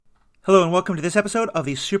Hello and welcome to this episode of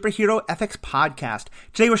the Superhero Ethics Podcast.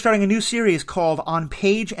 Today we're starting a new series called On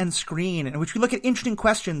Page and Screen, in which we look at interesting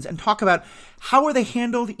questions and talk about how are they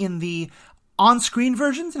handled in the on-screen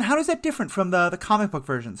versions and how is that different from the comic book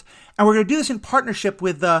versions. And we're going to do this in partnership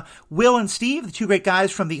with Will and Steve, the two great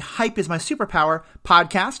guys from the Hype is My Superpower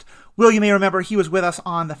podcast. Will, you may remember, he was with us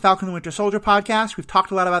on the Falcon and Winter Soldier podcast. We've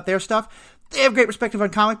talked a lot about their stuff. They have great perspective on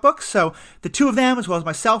comic books, so the two of them, as well as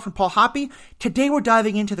myself and Paul Hoppy, today we're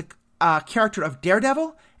diving into the character of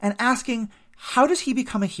Daredevil and asking, how does he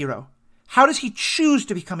become a hero? How does he choose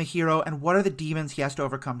to become a hero, and what are the demons he has to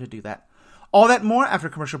overcome to do that? All that and more after a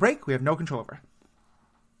commercial break we have no control over.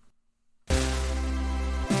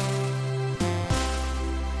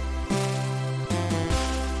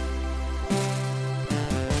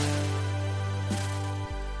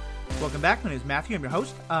 Welcome back. My name is Matthew. I'm your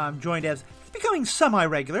host. I'm joined as becoming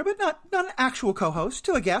semi-regular, but not an actual co-host,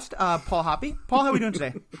 still a guest, Paul Hoppy. Paul, how are we doing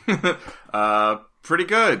today? Pretty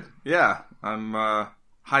good. Yeah, I'm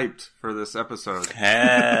hyped for this episode.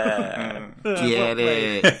 Get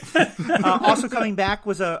it. Also coming back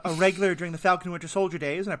was a regular during the Falcon and Winter Soldier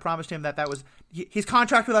days, and I promised him that was his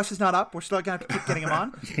contract with us is not up. We're still going to have to keep getting him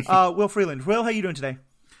on. Will Freeland. Will, how are you doing today?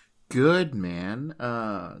 Good, man.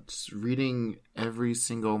 Just reading every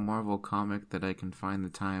single Marvel comic that I can find the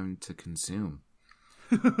time to consume.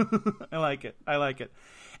 I like it.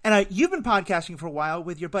 And you've been podcasting for a while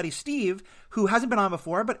with your buddy Steve, who hasn't been on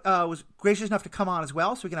before, but was gracious enough to come on as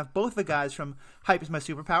well, so we can have both the guys from Hype is My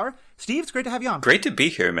Superpower. Steve, it's great to have you on. Great to be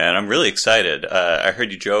here, man. I'm really excited. I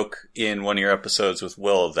heard you joke in one of your episodes with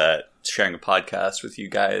Will that sharing a podcast with you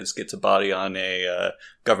guys gets a body on a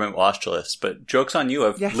government watch list, but joke's on you.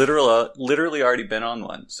 I've literally already been on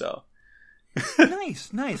one, so... Nice.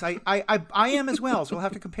 I am as well, so we'll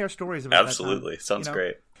have to compare stories about Absolutely. That Sounds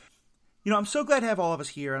great. I'm so glad to have all of us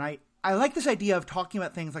here, and I like this idea of talking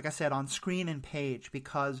about things, like I said, on screen and page,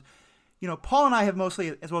 because, Paul and I have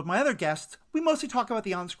mostly, as well as my other guests, we mostly talk about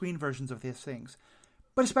the on-screen versions of these things.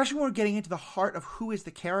 But especially when we're getting into the heart of who is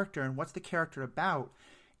the character and what's the character about,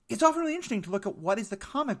 it's often really interesting to look at what is the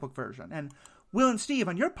comic book version. And Will and Steve,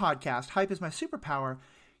 on your podcast, Hype is My Superpower,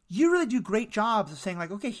 you really do great jobs of saying,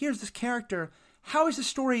 like, okay, here's this character. How is the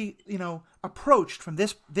story, approached from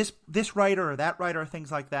this writer or that writer, or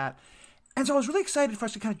things like that? And so I was really excited for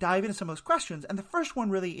us to kind of dive into some of those questions. And the first one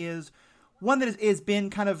really is one that has been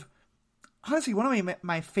kind of, honestly, one of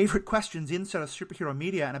my favorite questions in sort of superhero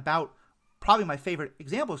media, and about probably my favorite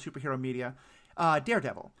example of superhero media,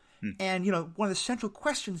 Daredevil. And, one of the central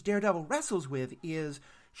questions Daredevil wrestles with is,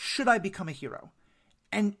 should I become a hero?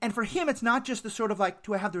 And for him, it's not just the sort of like,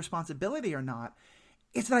 do I have the responsibility or not?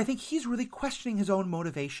 It's that I think he's really questioning his own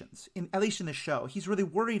motivations, at least in the show. He's really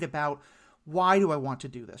worried about, why do I want to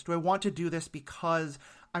do this? Do I want to do this because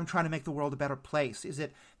I'm trying to make the world a better place? Is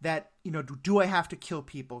it that, do I have to kill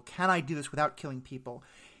people? Can I do this without killing people?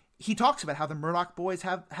 He talks about how the Murdoch boys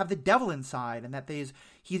have the devil inside, and that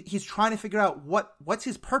he's trying to figure out what's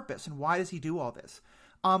his purpose and why does he do all this?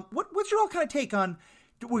 What's your all kind of take on,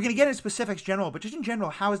 we're going to get into specifics general, but just in general,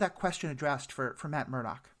 how is that question addressed for Matt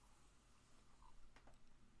Murdoch?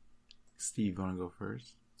 Steve, want to go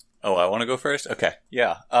first? Oh, I want to go first? Okay.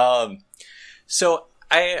 Yeah. So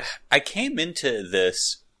I came into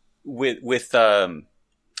this with I've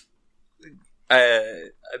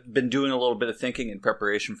been doing a little bit of thinking in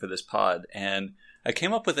preparation for this pod, and I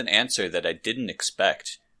came up with an answer that I didn't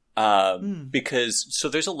expect. Because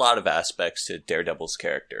there's a lot of aspects to Daredevil's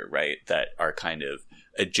character, right, that are kind of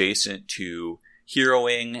adjacent to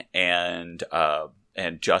heroing and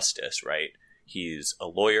justice, right? He's a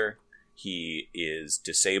lawyer. He is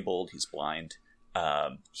disabled. He's blind.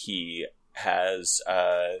 He has,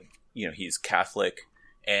 he's Catholic,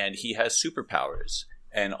 and he has superpowers.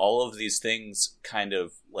 And all of these things kind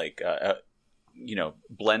of like,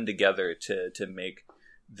 blend together to make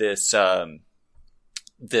this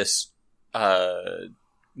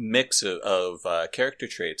mix of character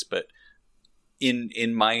traits. But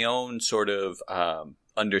in my own sort of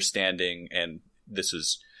understanding, and this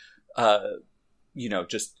is,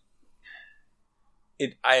 just.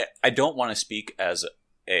 I don't want to speak as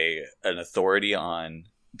an authority on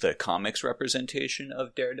the comics representation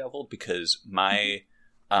of Daredevil, because my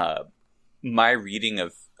reading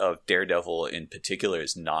of Daredevil in particular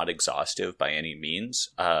is not exhaustive by any means.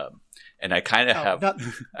 And I kind of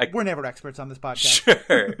we're never experts on this podcast.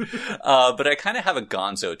 Sure. But I kind of have a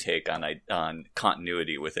gonzo take on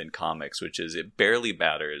continuity within comics, which is it barely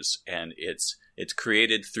matters, and it's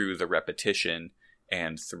created through the repetition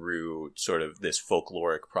and through sort of this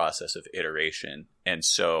folkloric process of iteration. And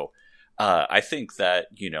so I think that,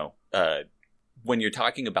 when you're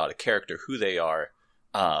talking about a character, who they are,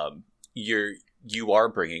 you are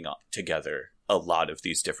bringing together a lot of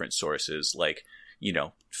these different sources, like, you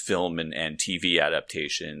know, film and TV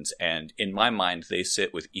adaptations. And in my mind, they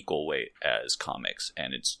sit with equal weight as comics.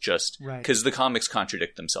 And it's just because the comics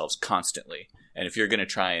contradict themselves constantly. And if you're going to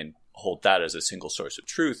try and hold that as a single source of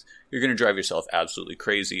truth, you're going to drive yourself absolutely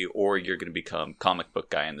crazy, or you're going to become comic book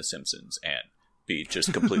guy in The Simpsons and be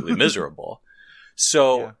just completely miserable.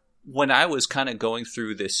 So when I was kind of going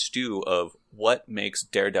through this stew of what makes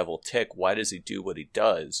Daredevil tick, why does he do what he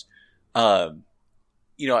does? You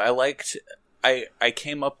know, I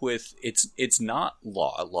came up with, it's not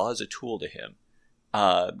law. Law is a tool to him.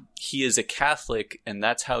 He is a Catholic, and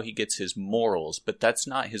that's how he gets his morals, but that's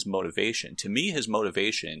not his motivation. To me, his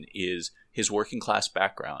motivation is his working class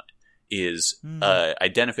background, is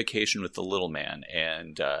identification with the little man,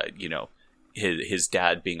 and you know, his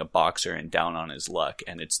dad being a boxer and down on his luck,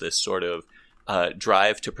 and it's this sort of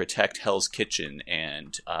drive to protect Hell's Kitchen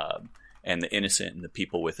and the innocent and the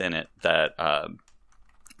people within it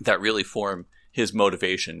that really form his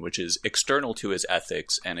motivation, which is external to his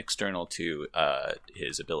ethics and external to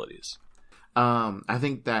his abilities. I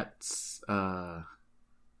think that's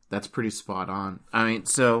pretty spot on. I mean,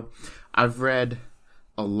 so I've read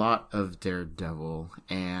a lot of Daredevil,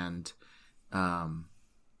 and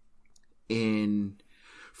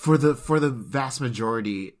for the vast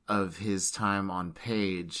majority of his time on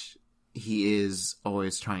page, he is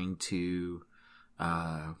always trying to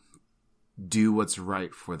do what's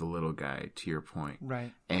right for the little guy, to your point.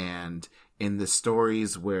 Right. And in the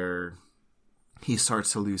stories where he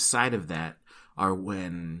starts to lose sight of that are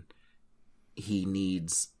when he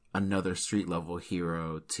needs another street level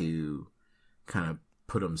hero to kind of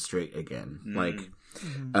put him straight again. Like,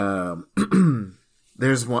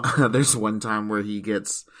 there's one time where he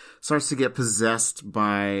starts to get possessed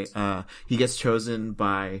by, he gets chosen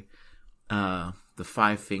by, the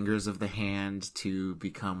 5 fingers of the hand to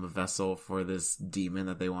become a vessel for this demon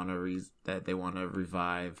that they want to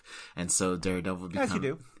revive, and so Daredevil becomes. As you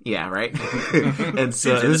do. Yeah, right. And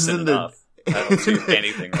so this is in the. I don't see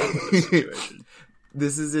anything wrong with this situation.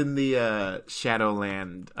 This is in the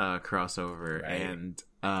Shadowland crossover, right.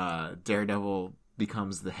 And Daredevil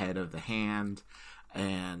becomes the head of the hand,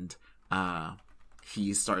 and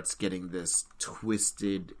he starts getting this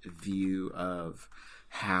twisted view of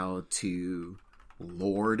how to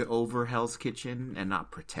lord over Hell's Kitchen and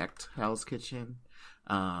not protect Hell's Kitchen.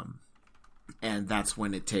 And that's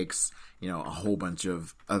when it takes, you know, a whole bunch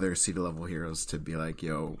of other city level heroes to be like,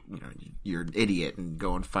 yo, you know, you're an idiot and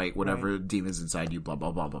go and fight whatever demons inside you, blah,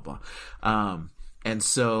 blah, blah, blah, blah. And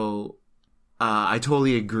so I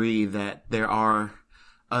totally agree that there are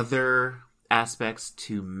other aspects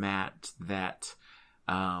to Matt that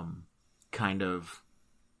kind of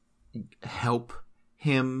help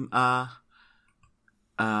him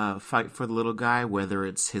fight for the little guy, whether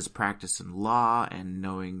it's his practice in law and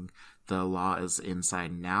knowing the law is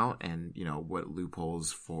inside and out, and you know what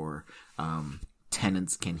loopholes for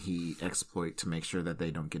tenants can he exploit to make sure that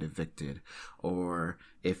they don't get evicted, or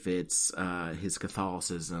if it's his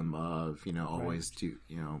Catholicism of, you know, always do,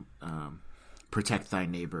 you know, protect thy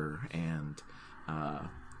neighbor and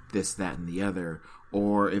this, that, and the other,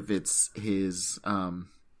 or if it's his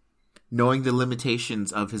knowing the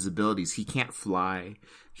limitations of his abilities. He can't fly.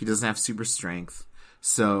 He doesn't have super strength.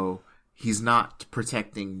 So he's not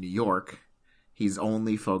protecting New York. He's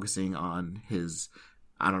only focusing on his,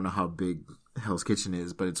 I don't know how big Hell's Kitchen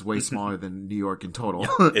is, but it's way smaller than New York in total.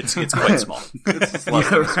 It's quite small. It's less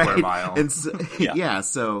than a square mile. And so,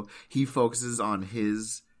 so he focuses on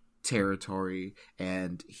his territory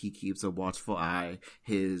and he keeps a watchful eye.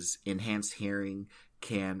 His enhanced hearing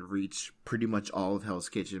can reach pretty much all of Hell's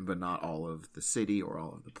Kitchen, but not all of the city or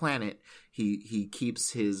all of the planet. He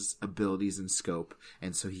keeps his abilities in scope,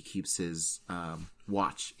 and so he keeps his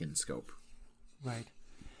watch in scope. Right.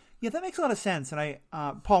 Yeah, that makes a lot of sense. And I,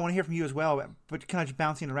 Paul, I want to hear from you as well, but kind of just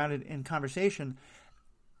bouncing around it in conversation.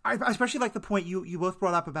 I especially like the point you both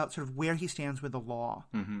brought up about sort of where he stands with the law.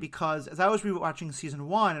 Mm-hmm. Because as I was rewatching season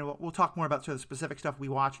 1, and we'll talk more about sort of the specific stuff we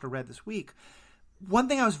watched or read this week, one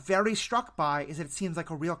thing I was very struck by is that it seems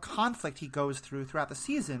like a real conflict he goes throughout the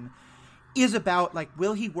season is about, like,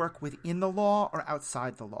 will he work within the law or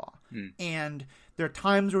outside the law? And there are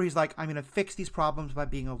times where he's like, I'm going to fix these problems by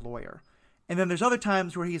being a lawyer. And then there's other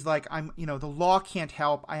times where he's like, the law can't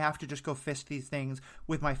help. I have to just go fist these things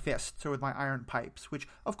with my fists or with my iron pipes, which,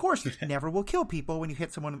 of course, never will kill people when you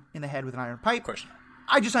hit someone in the head with an iron pipe. Of course not.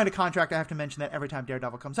 I just signed a contract. I have to mention that every time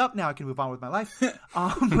Daredevil comes up. Now I can move on with my life.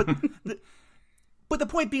 But the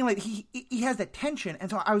point being, like, he has that tension. And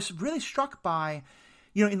so I was really struck by,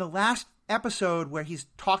 in the last episode where he's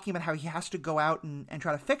talking about how he has to go out and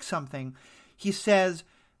try to fix something, he says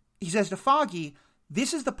to Foggy,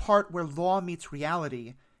 "This is the part where law meets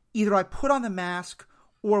reality. Either I put on the mask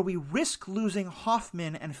or we risk losing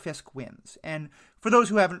Hoffman and Fisk wins." And for those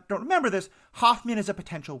who don't remember this, Hoffman is a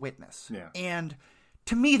potential witness. Yeah. And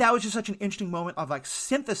to me, that was just such an interesting moment of like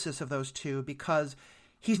synthesis of those two, because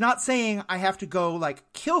he's not saying I have to go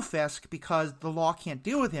like kill Fisk because the law can't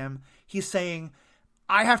deal with him. He's saying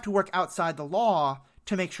I have to work outside the law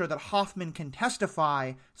to make sure that Hoffman can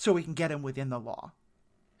testify so we can get him within the law.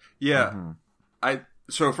 Yeah.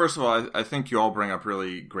 So first of all, I think you all bring up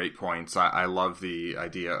really great points. I love the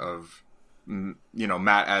idea of,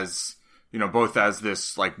 Matt as, both as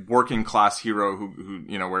this like working class hero who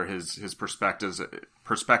where his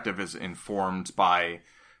perspective is informed by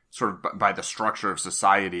sort of by the structure of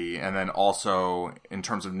society, and then also in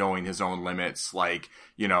terms of knowing his own limits, like,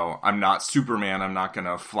 I'm not Superman, I'm not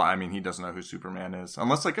gonna fly. I mean, he doesn't know who Superman is,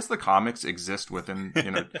 unless I guess the comics exist within,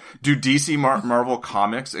 do DC Marvel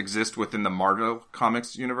comics exist within the Marvel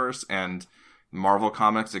Comics universe, and Marvel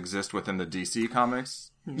comics exist within the DC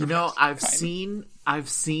comics universe? I've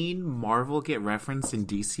seen Marvel get referenced in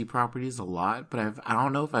DC properties a lot, but I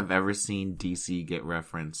don't know if I've ever seen DC get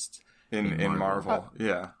referenced in Marvel.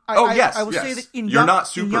 Yeah. Yes. I will say that you're not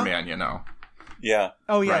Superman, Yeah.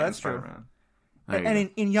 Oh, yeah, right, that's true.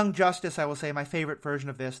 And in Young Justice, I will say my favorite version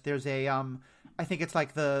of this, there's a, I think it's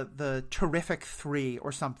like the Terrific 3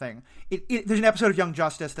 or something. There's an episode of Young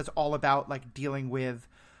Justice that's all about like dealing with,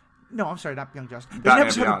 no, I'm sorry, not Young Justice. There's an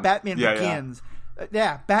episode of Batman Begins.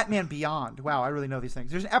 Yeah, Batman Beyond. Wow, I really know these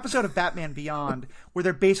things. There's an episode of Batman Beyond where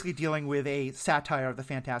they're basically dealing with a satire of the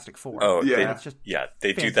Fantastic Four. Oh, yeah.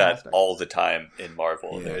 They do that all the time in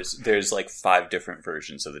Marvel. Yeah. There's like 5 different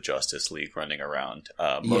versions of the Justice League running around,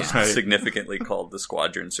 most significantly called the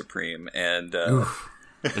Squadron Supreme. And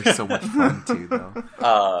it's so much fun too, though.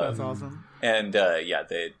 That's awesome. And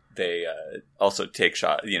they also take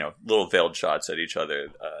little veiled shots at each other,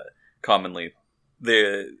 commonly.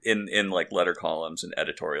 In like letter columns and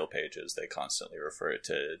editorial pages, they constantly refer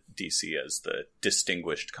to DC as the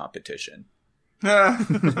distinguished competition.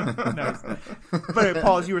 Nice. But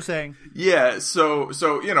Paul, as you were saying, so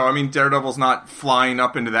Daredevil's not flying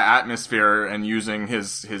up into the atmosphere and using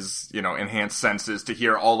his enhanced senses to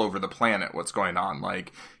hear all over the planet what's going on.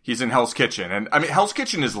 Like, he's in Hell's Kitchen, and I mean, Hell's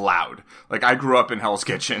Kitchen is loud. Like, I grew up in Hell's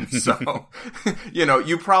Kitchen, so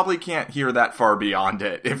you probably can't hear that far beyond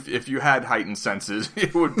it. If you had heightened senses,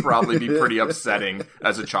 it would probably be pretty upsetting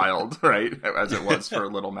as a child, right? As it was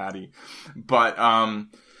for little Maddie. But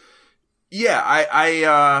yeah,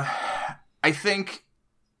 I think,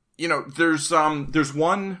 there's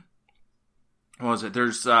one, what was it?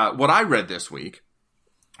 There's, what I read this week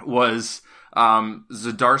was,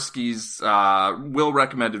 Zdarsky's, Will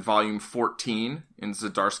recommended volume 14 in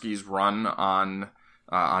Zdarsky's run on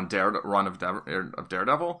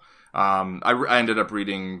Daredevil. I ended up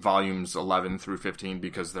reading volumes 11 through 15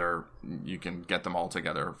 because you can get them all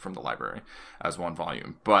together from the library as one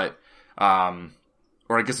volume. But,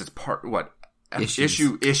 or I guess it's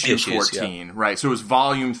issue 14, yeah. Right? So it was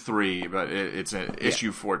volume 3, but it's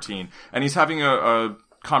issue 14, and he's having a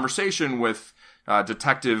conversation with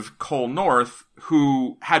Detective Cole North,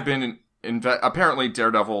 who had been apparently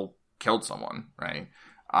Daredevil killed someone, right?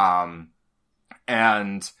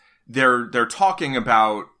 And they're talking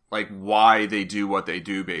about like why they do what they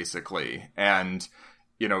do, basically, and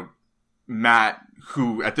Matt,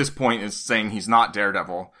 who at this point is saying he's not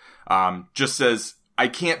Daredevil, just says, I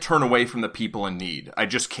can't turn away from the people in need. I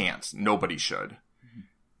just can't. Nobody should.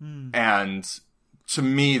 And to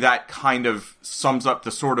me, that kind of sums up the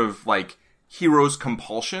sort of like hero's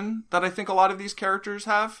compulsion that I think a lot of these characters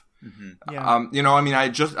have. Mm-hmm. Yeah.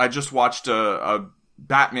 I just watched a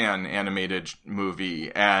Batman animated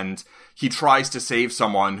movie, and he tries to save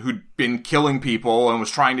someone who'd been killing people and was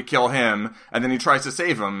trying to kill him, and then he tries to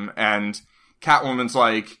save him, and Catwoman's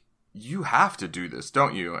like, you have to do this,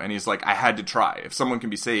 don't you? And he's like, I had to try. If someone can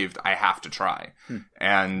be saved, I have to try.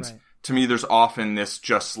 And to me, there's often this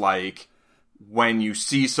just like, when you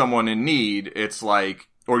see someone in need, it's like,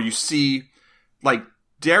 or you see like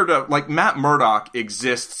Daredevil, like Matt Murdock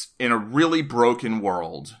exists in a really broken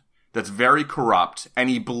world that's very corrupt, and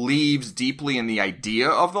he believes deeply in the idea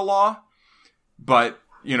of the law. But,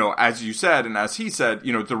 as you said, and as he said,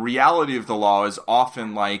 the reality of the law is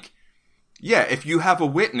often like, yeah, if you have a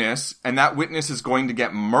witness and that witness is going to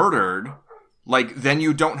get murdered, like, then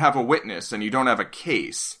you don't have a witness and you don't have a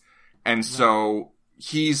case. And so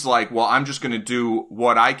he's like, well, I'm just going to do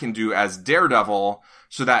what I can do as Daredevil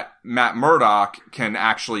so that Matt Murdock can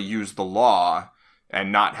actually use the law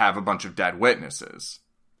and not have a bunch of dead witnesses.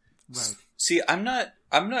 Right. See, I'm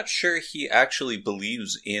not sure he actually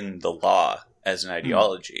believes in the law as an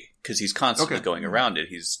ideology, because he's constantly going around it.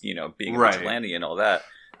 He's, being a vigilante and all that.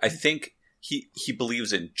 I think he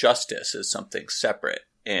believes in justice as something separate,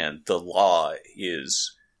 and the law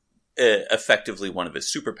is effectively one of his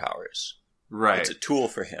superpowers. Right. It's a tool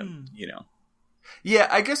for him, Yeah,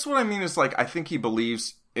 I guess what I mean is, I think he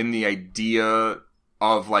believes in the idea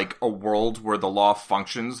of, a world where the law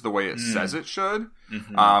functions the way it says it should.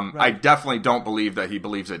 Mm-hmm. Right. I definitely don't believe that he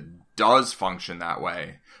believes it does function that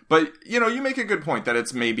way. But, you make a good point that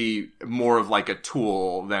it's maybe more of a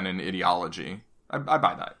tool than an ideology. I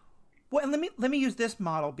buy that. Well, and let me use this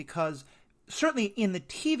model, because certainly in the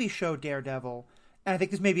TV show Daredevil, and I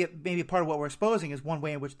think this may be part of what we're exposing, is one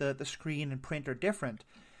way in which the screen and print are different.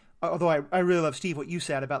 Although I really love, Steve, what you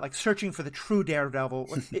said about searching for the true Daredevil.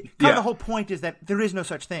 The whole point is that there is no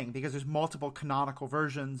such thing, because there's multiple canonical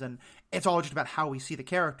versions, and it's all just about how we see the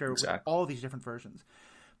character with all these different versions.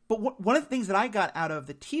 But one of the things that I got out of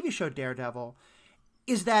the TV show Daredevil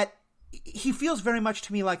is that he feels very much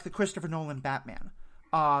to me like the Christopher Nolan Batman.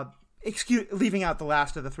 Leaving out the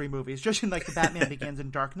last of the three movies, just in the Batman Begins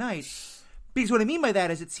and Dark Knight. Because what I mean by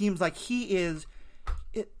that is, it seems like he is...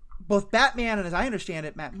 both Batman and, as I understand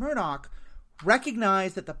it, Matt Murdock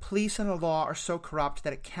recognize that the police and the law are so corrupt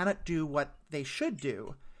that it cannot do what they should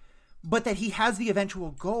do, but that he has the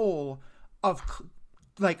eventual goal of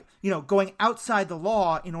going outside the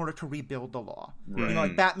law in order to rebuild the law.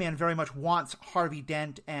 Right. Batman very much wants Harvey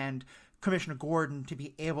Dent and Commissioner Gordon to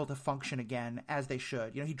be able to function again as they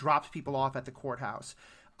should. He drops people off at the courthouse.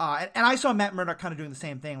 And I saw Matt Murdock kind of doing the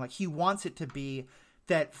same thing. He wants it to be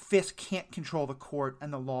that Fisk can't control the court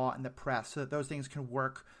and the law and the press, so that those things can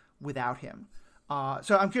work without him.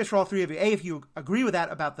 So I'm curious for all three of you, A, if you agree with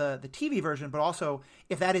that about the TV version, but also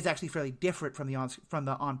if that is actually fairly different from the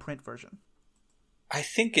on-print version. I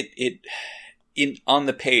think on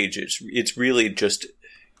the page, it's really just,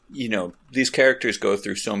 these characters go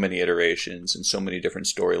through so many iterations and so many different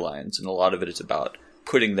storylines, and a lot of it is about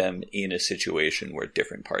putting them in a situation where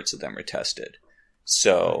different parts of them are tested.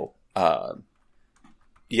 So,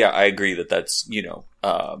 yeah, I agree that that's,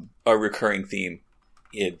 a recurring theme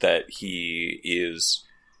that he is.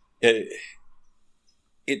 I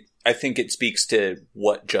think it speaks to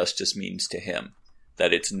what justice means to him,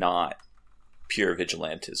 that it's not pure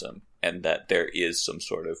vigilantism, and that there is some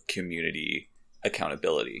sort of community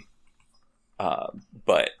accountability.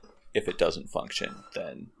 But if it doesn't function,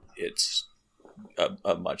 then it's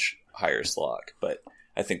a much higher slog. But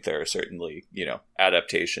I think there are certainly,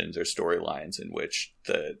 adaptations or storylines in which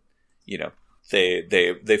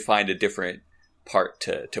they find a different part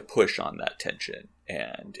to push on that tension,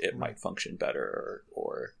 and it might function better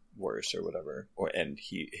or worse or whatever, and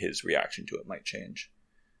his reaction to it might change.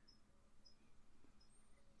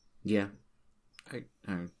 Yeah, I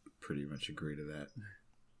pretty much agree to that.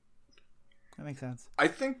 That makes sense. I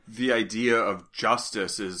think the idea of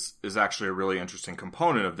justice is actually a really interesting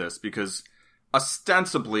component of this, because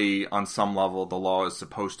ostensibly, on some level, the law is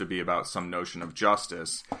supposed to be about some notion of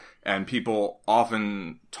justice, and people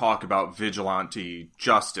often talk about vigilante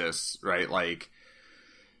justice, right?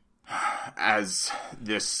 As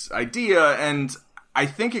this idea, and I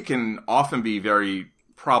think it can often be very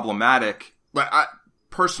problematic. But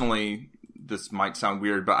personally, this might sound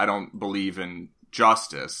weird, but I don't believe in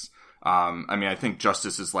justice. I think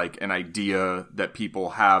justice is an idea that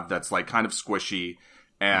people have that's kind of squishy,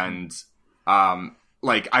 and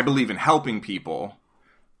I believe in helping people,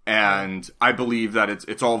 and I believe that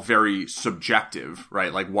it's all very subjective,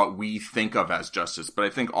 right? What we think of as justice. But I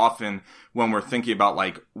think often when we're thinking about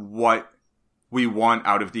what we want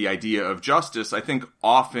out of the idea of justice, I think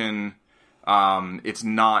often it's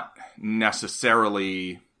not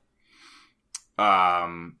necessarily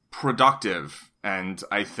productive. And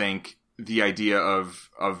I think the idea of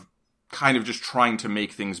kind of just trying to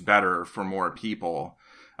make things better for more people,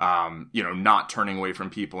 not turning away from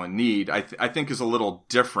people in need, I think is a little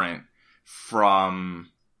different from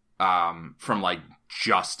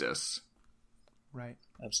justice. Right.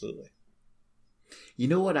 Absolutely. You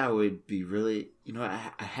know what I would be really, I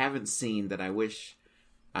haven't seen that I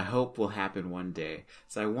hope will happen one day.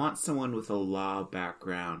 So I want someone with a law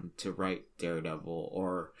background to write Daredevil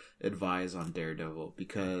or advise on Daredevil,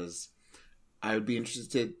 because I would be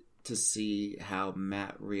interested to see how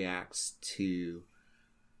Matt reacts to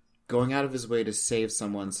going out of his way to save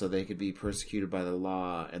someone so they could be persecuted by the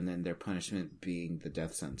law, and then their punishment being the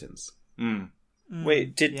death sentence.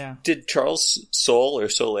 Wait, did Charles Soule or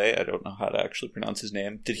Soleil, I don't know how to actually pronounce his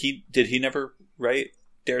name, did he never write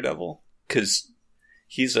Daredevil? Because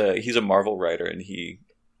he's a Marvel writer, and he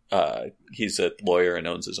he's a lawyer and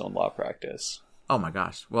owns his own law practice. Oh my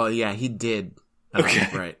gosh. Well, yeah, he did. Okay.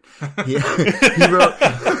 Right. He wrote.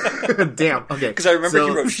 Damn. Okay. Because I remember he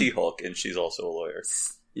wrote She-Hulk, and she's also a lawyer.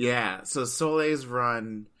 Yeah. So Soleil's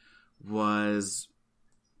run was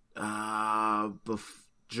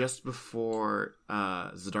just before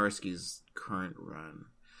Zdarsky's current run.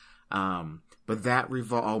 But that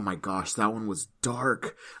oh my gosh, that one was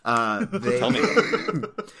dark. Tell me.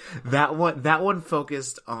 that one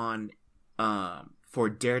focused on for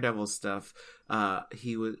Daredevil stuff.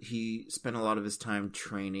 He spent a lot of his time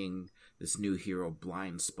training this new hero,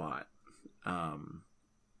 Blind Spot,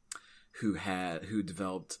 who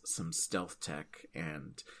developed some stealth tech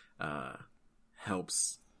and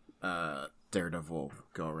helps Daredevil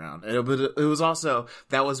go around. But it was also,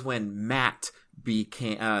 that was when Matt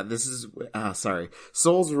became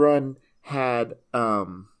Soul's run had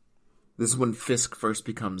this is when Fisk first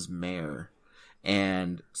becomes mayor,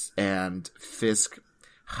 and Fisk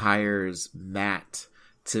hires Matt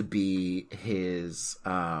to be his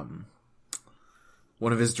one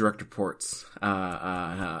of his direct reports,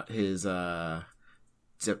 his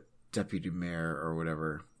deputy mayor or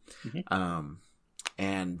whatever. Mm-hmm.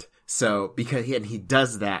 And so he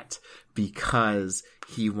does that because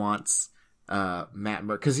he wants Matt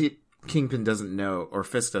Murdock, because Kingpin doesn't know, or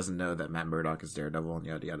Fisk doesn't know, that Matt Murdock is Daredevil and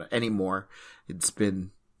yada yada anymore. It's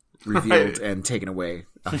been revealed and taken away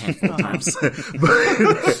a handful of times.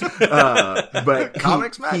 but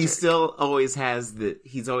comics magic. He still always has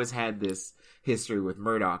he's always had this history with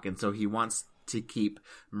Murdock, and so he wants to keep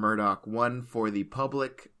Murdock, one, for the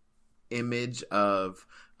public image of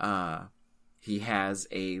he has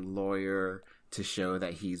a lawyer to show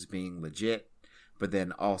that he's being legit, but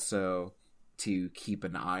then also to keep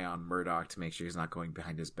an eye on Murdock to make sure he's not going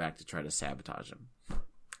behind his back to try to sabotage him.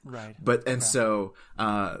 Right. So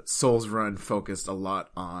Soul's run focused a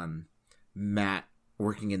lot on Matt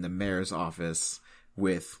working in the mayor's office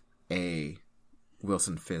with a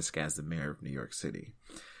Wilson Fisk as the mayor of New York City.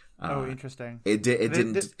 Interesting. It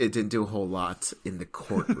didn't do a whole lot in the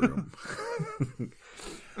courtroom.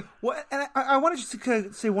 Well, and I wanted just to kind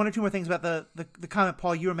of say one or two more things about the comment,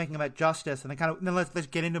 Paul, you were making about justice, and then let's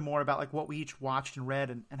get into more about like what we each watched and read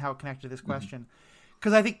and how it connected to this question.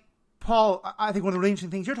 Because I think, Paul, one of the really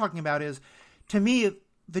interesting things you're talking about is, to me,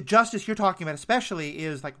 the justice you're talking about especially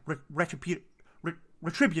is like retributive.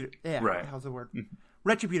 Yeah, right. How's the word? Mm-hmm.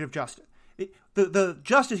 Retributive justice. The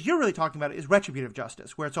justice you're really talking about is retributive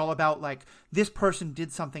justice, where it's all about like, this person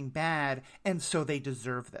did something bad and so they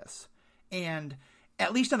deserve this. And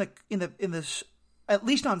at least at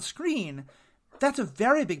least on screen, that's a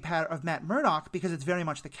very big part of Matt Murdock, because it's very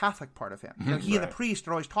much the Catholic part of him. You know, he and the priest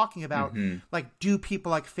are always talking about like, do people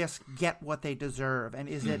like Fisk get what they deserve, and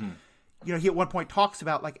is it, you know, he at one point talks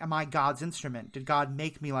about like, am I God's instrument? Did God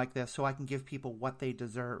make me like this so I can give people what they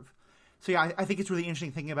deserve? So yeah, I think it's really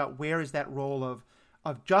interesting thinking about where is that role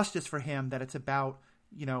of justice for him, that it's about,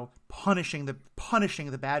 you know, punishing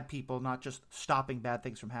the bad people, not just stopping bad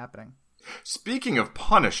things from happening. Speaking of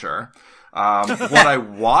Punisher, what I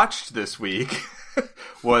watched this week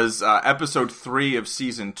was episode 3 of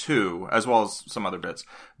season 2, as well as some other bits,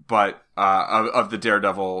 but of the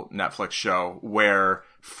Daredevil Netflix show, where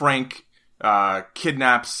Frank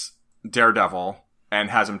kidnaps Daredevil and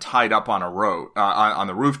has him tied up on on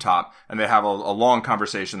the rooftop, and they have a long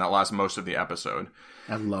conversation that lasts most of the episode.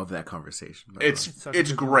 I love that conversation.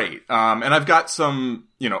 It's great. And I've got some,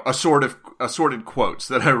 you know, assorted quotes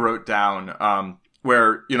that I wrote down,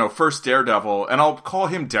 where, you know, first Daredevil, and I'll call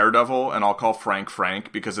him Daredevil and I'll call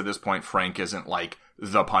Frank, because at this point Frank isn't like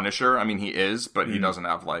the Punisher. I mean, he is, but he doesn't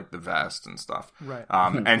have like the vest and stuff. Right.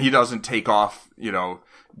 And he doesn't take off, you know,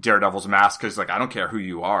 Daredevil's mask, because like, I don't care who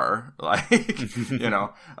you are, like, you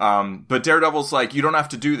know. But Daredevil's like, you don't have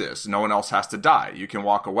to do this. No one else has to die. You can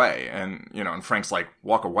walk away. And, you know, and Frank's like,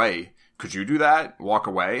 walk away? Could you do that? Walk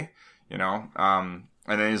away? You know. And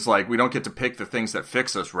then he's like, we don't get to pick the things that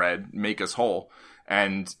fix us, Red, make us whole.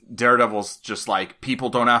 And Daredevil's just like, people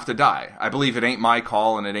don't have to die. I believe it ain't my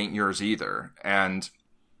call, and it ain't yours either. And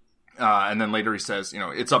then later he says, you know,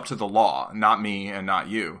 it's up to the law, not me and not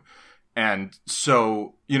you. And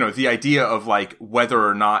so, you know, the idea of like whether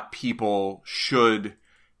or not people should,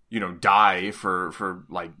 you know, die for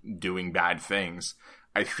like doing bad things,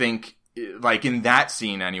 I think, like in that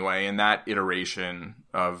scene anyway, in that iteration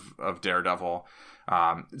of Daredevil,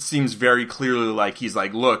 it seems very clearly like he's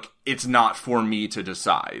like, look, it's not for me to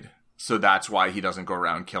decide. So that's why he doesn't go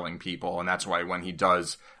around killing people. And that's why when he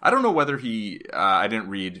does, I don't know whether I didn't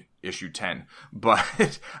read issue 10,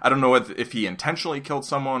 but I don't know if he intentionally killed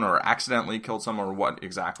someone or accidentally killed someone or what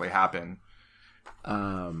exactly happened.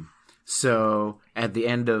 So at the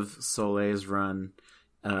end of Soleil's run,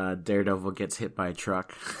 Daredevil gets hit by a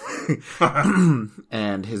truck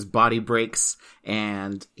and his body breaks,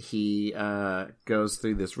 and he goes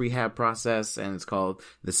through this rehab process, and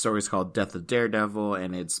the story's called Death of Daredevil,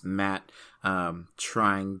 and it's Matt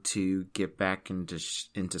trying to get back into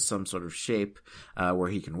some sort of shape where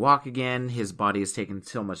he can walk again. His body has taken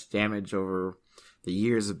so much damage over the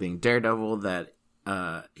years of being Daredevil that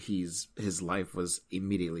his life was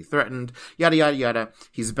immediately threatened, yada yada yada.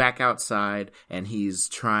 He's back outside and he's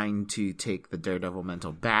trying to take the Daredevil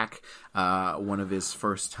mantle back. One of his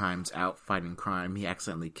first times out fighting crime, he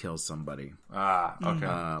accidentally kills somebody.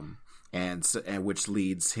 Okay. And which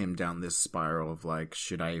leads him down this spiral of like,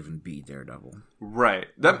 should I even be Daredevil? Right.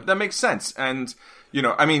 That makes sense. And,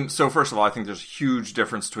 I mean, so first of all, I think there's a huge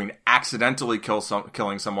difference between accidentally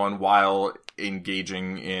killing someone while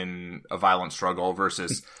engaging in a violent struggle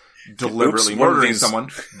versus deliberately murdering someone.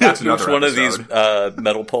 That's another one episode. of these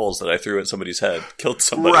metal poles that I threw at somebody's head killed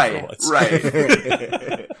somebody for once.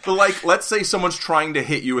 Right. But let's say someone's trying to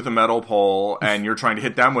hit you with a metal pole and you're trying to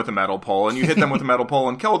hit them with a metal pole and you hit them with a metal pole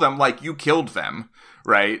and kill them, you killed them,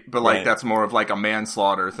 right? But right. That's more of a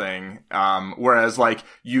manslaughter thing. Whereas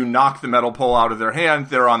you knock the metal pole out of their hand,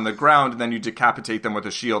 they're on the ground, and then you decapitate them with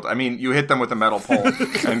a shield. I mean, you hit them with a metal pole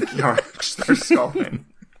and they're skull.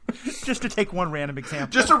 Just to take one random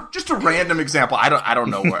example. Just a random example. I don't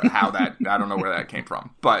know where that came from,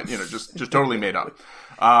 but just totally made up.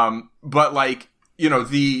 But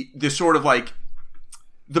the sort of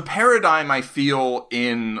the paradigm I feel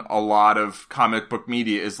in a lot of comic book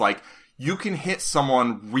media is you can hit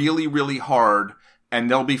someone really, really hard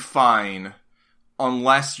and they'll be fine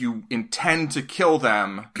unless you intend to kill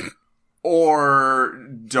them or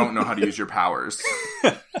don't know how to use your powers.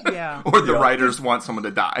 Yeah. Or the writers want someone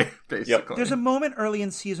to die, basically. Yep. There's a moment early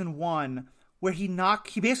in season 1 where he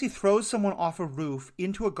basically throws someone off a roof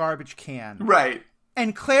into a garbage can. Right.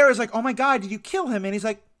 And Claire is like, oh my God, did you kill him? And he's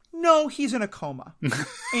like, no, he's in a coma.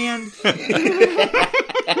 And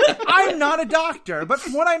I'm not a doctor, but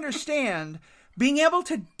from what I understand, being able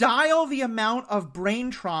to dial the amount of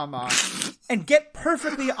brain trauma and get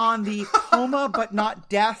perfectly on the coma but not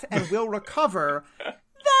death and will recover,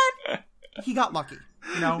 that he got lucky.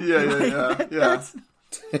 Yeah.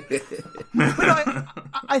 But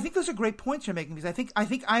I think those are great points you're making, because I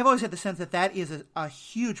think I've always had the sense that is a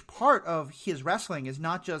huge part of his wrestling, is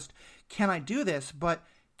not just, can I do this, but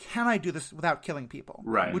can I do this without killing people?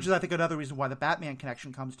 Right. Which is, I think, another reason why the Batman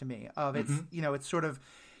connection comes to me. Of it's it's sort of,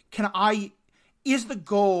 is the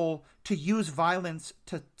goal to use violence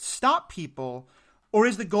to stop people, or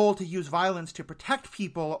is the goal to use violence to protect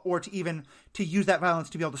people, or to use that violence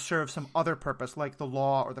to be able to serve some other purpose, like the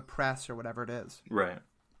law or the press or whatever it is? Right.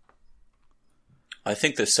 I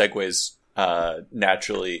think this segues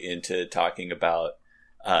naturally into talking about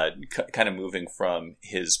kind of moving from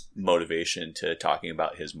his motivation to talking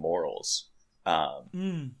about his morals.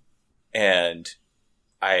 And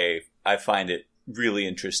I find it really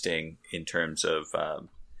interesting in terms of,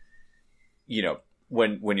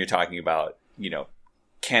 when you're talking about,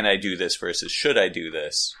 can I do this versus should I do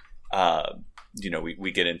this?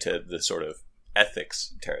 We get into the sort of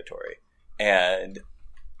ethics territory. And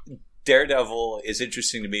Daredevil is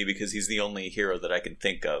interesting to me because he's the only hero that I can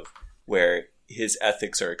think of where his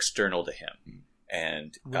ethics are external to him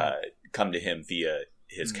and come to him via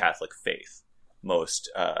his Catholic faith. Most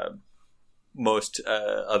other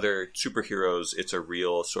superheroes, it's a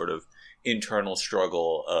real sort of internal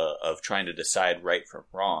struggle of trying to decide right from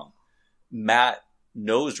wrong. Matt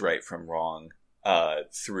knows right from wrong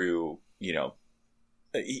through, he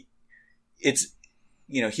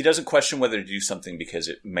doesn't question whether to do something because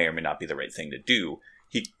it may or may not be the right thing to do.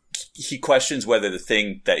 He questions whether the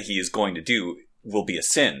thing that he is going to do will be a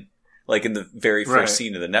sin. Like in the very first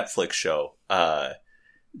scene of the Netflix show.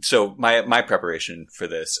 So my preparation for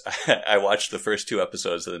this, I watched the first 2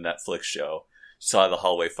 episodes of the Netflix show, saw the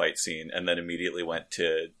hallway fight scene, and then immediately went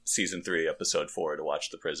to season 3, episode 4 to watch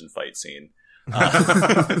the prison fight scene.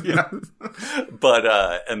 Yeah. But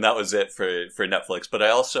and that was it for Netflix. But I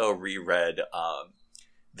also reread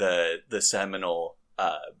the seminal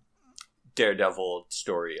Daredevil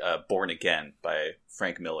story, Born Again, by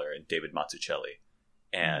Frank Miller and David Mazzucchelli,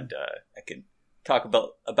 and I can talk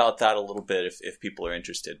about that a little bit if people are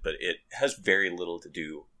interested. But it has very little to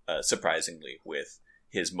do, surprisingly, with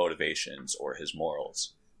his motivations or his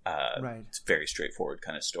morals. Right. It's a very straightforward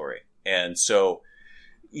kind of story. And so,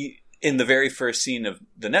 in the very first scene of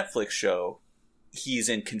the Netflix show, he's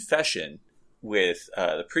in confession with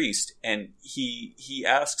the priest, and he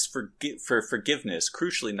asks for forgiveness.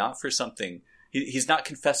 Crucially, not for something. He's not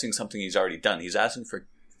confessing something he's already done. He's asking for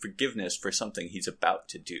forgiveness for something he's about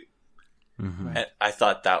to do. Mm-hmm. And I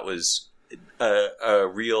thought that was a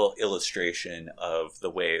real illustration of the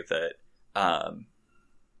way that,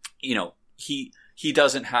 he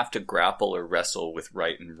doesn't have to grapple or wrestle with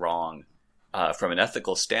right and wrong from an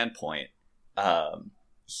ethical standpoint.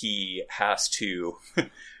 He has to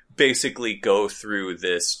basically go through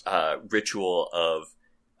this ritual of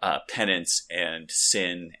penance and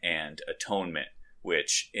sin and atonement,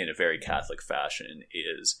 which in a very Catholic fashion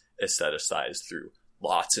is aestheticized through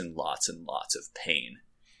lots and lots and lots of pain,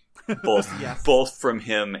 both Yes. both from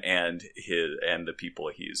him and the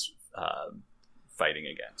people he's fighting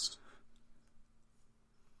against.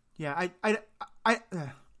 Yeah,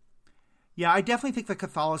 I definitely think the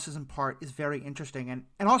Catholicism part is very interesting and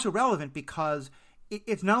also relevant because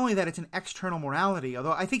it's not only that it's an external morality,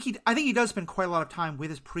 although I think he does spend quite a lot of time with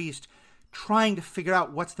his priest trying to figure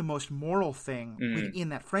out what's the most moral thing within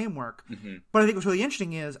that framework. Mm-hmm. But I think what's really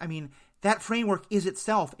interesting is, I mean, that framework is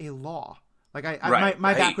itself a law. Like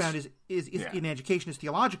my background is in education is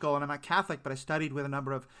theological, and I'm not Catholic, but I studied with a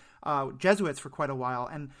number of Jesuits for quite a while,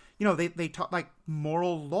 and they taught like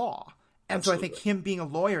moral law. And Absolutely. So I think him being a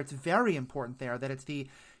lawyer, it's very important there that it's the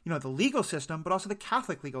the legal system, but also the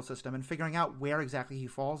Catholic legal system, and figuring out where exactly he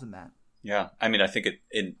falls in that. Yeah, I mean, I think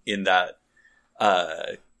in that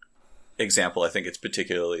example, I think it's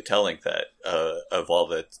particularly telling that of all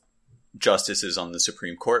the justices on the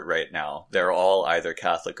Supreme Court right now, they're all either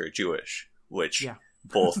Catholic or Jewish, which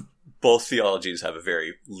both theologies have a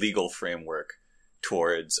very legal framework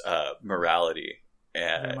towards morality.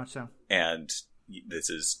 Very much so. And this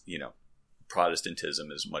is,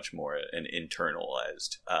 Protestantism is much more an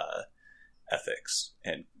internalized ethics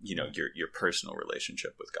and, your personal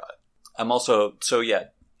relationship with God. I'm also,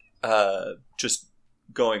 just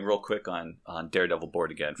going real quick on Daredevil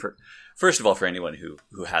Born Again. First of all, for anyone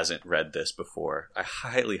who hasn't read this before, I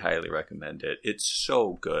highly, highly recommend it. It's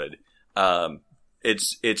so good.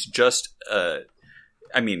 It's just,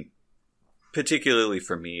 particularly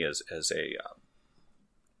for me as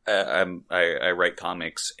I write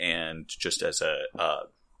comics, and just as a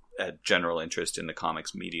general interest in the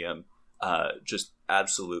comics medium, just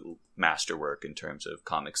absolute masterwork in terms of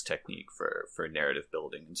comics technique for narrative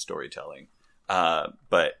building and storytelling.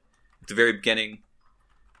 But at the very beginning,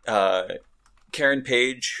 Karen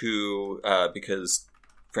Page, who, because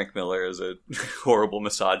Frank Miller is a horrible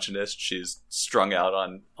misogynist, she's strung out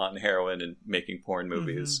on heroin and making porn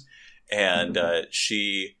movies. Mm-hmm. And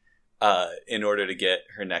she, in order to get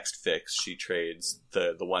her next fix, she trades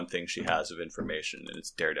the one thing she has of information, and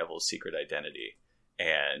it's Daredevil's secret identity.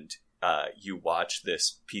 And you watch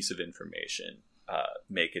this piece of information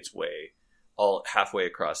make its way all halfway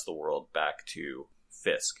across the world back to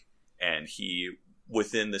Fisk, and he,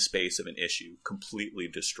 within the space of an issue, completely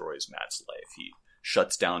destroys Matt's life. He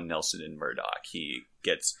shuts down Nelson and Murdoch. He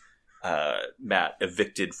gets Matt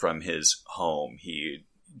evicted from his home. He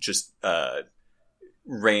just cuts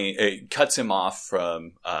him off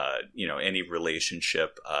from any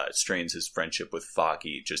relationship, strains his friendship with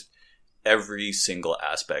Foggy. Just every single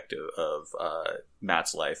aspect of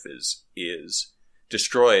Matt's life is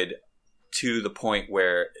destroyed, to the point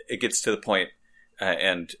where it gets to the point,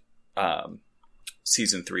 and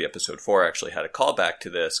season 3, episode 4 actually had a callback to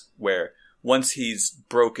this, where once he's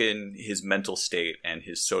broken his mental state and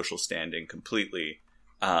his social standing completely,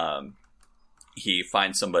 he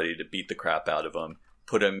finds somebody to beat the crap out of him,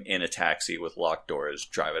 put him in a taxi with locked doors,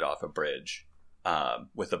 drive it off a bridge,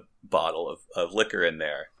 with a bottle of liquor in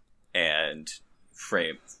there, and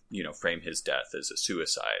frame his death as a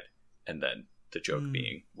suicide. And then the joke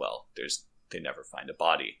being, well, they never find a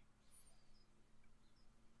body.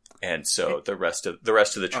 And so the rest of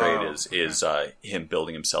the trade is him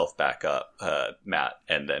building himself back up, Matt,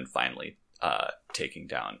 and then finally taking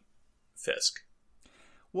down Fisk.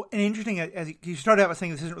 Well, and interesting, as you started out by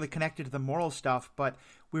saying this isn't really connected to the moral stuff, but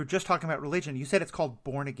we were just talking about religion. You said it's called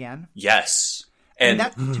Born Again. Yes. And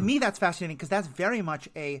that, to me, that's fascinating, because that's very much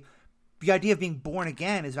the idea of being born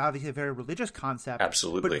again is obviously a very religious concept.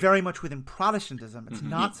 Absolutely. But very much within Protestantism. It's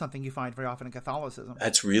not something you find very often in Catholicism.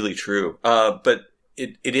 That's really true. But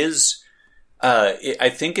it is, I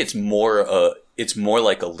think it's more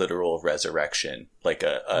like a literal resurrection, like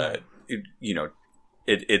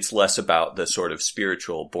it's less about the sort of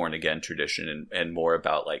spiritual born again tradition and more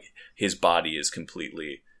about like his body is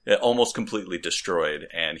almost completely destroyed,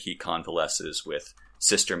 and he convalesces with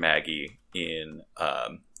Sister Maggie in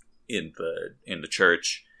the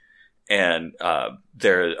church. And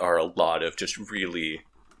there are a lot of just really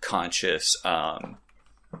conscious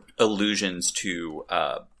allusions to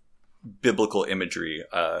biblical imagery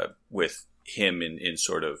with him in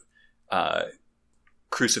sort of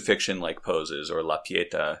crucifixion-like poses, or La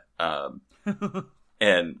Pieta.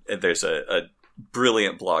 And there's a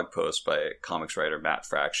brilliant blog post by comics writer Matt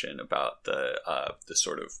Fraction about the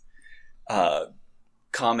sort of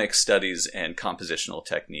comic studies and compositional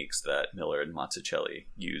techniques that Miller and Mazzucchelli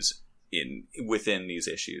use within these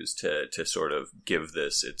issues to sort of give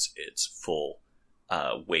this its full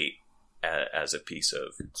weight as a piece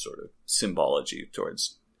of sort of symbology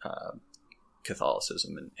towards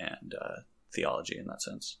Catholicism and theology in that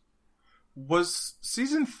sense. Was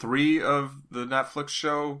season 3 of the Netflix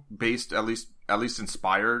show based at least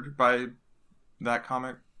inspired by that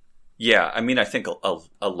comic? Yeah, I mean, I think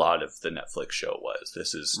a lot of the Netflix show was.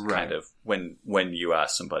 This is right. Kind of when you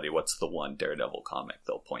ask somebody what's the one Daredevil comic,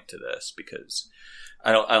 they'll point to this, because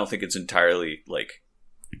I don't think it's entirely like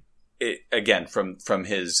it, again from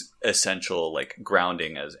his essential like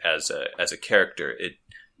grounding as a character. It,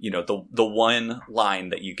 you know, the one line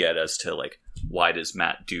that you get as to like why does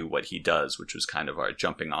Matt do what he does, which was kind of our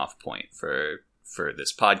jumping off point for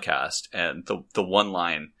this podcast, and the one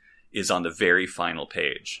line is on the very final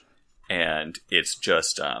page. And it's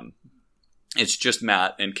just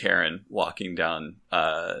Matt and Karen walking down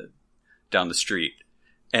the street,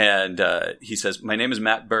 and he says, "My name is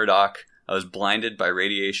Matt Burdock. I was blinded by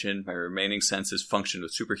radiation. My remaining senses function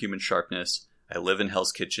with superhuman sharpness. I live in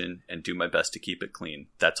Hell's Kitchen and do my best to keep it clean.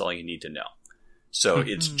 That's all you need to know." So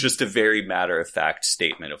it's just a very matter-of-fact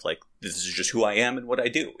statement of like, this is just who I am and what I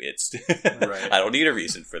do. It's right. I don't need a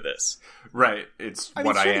reason for this. Right. It's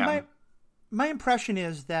what I am. My impression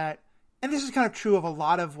is that, and this is kind of true of a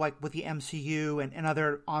lot of like what the MCU and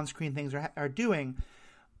other on-screen things are doing,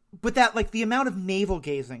 but that like the amount of navel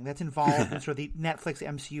gazing that's involved in sort of the Netflix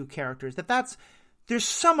MCU characters, there's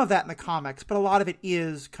some of that in the comics, but a lot of it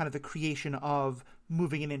is kind of the creation of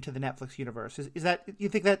moving it into the Netflix universe. Is that, you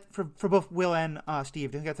think that for both Will and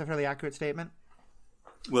Steve, do you think that's a fairly accurate statement?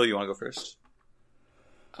 Will, you want to go first?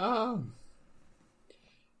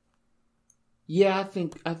 Yeah, I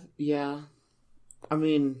think, yeah. I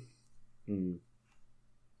mean,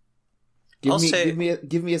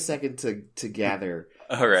 give me a second to gather.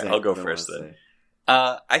 All right, I'll go first then.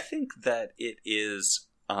 I think that it is.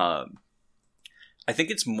 I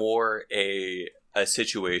think it's more a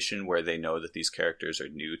situation where they know that these characters are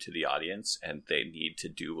new to the audience and they need to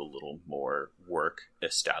do a little more work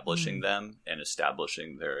establishing them and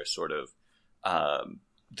establishing their sort of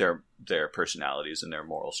their personalities and their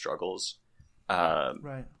moral struggles.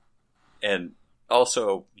 Right. And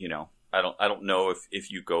also, you know, I don't know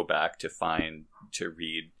if you go back to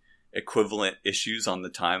read equivalent issues on the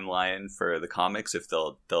timeline for the comics, if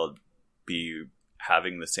they'll be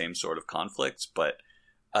having the same sort of conflicts, but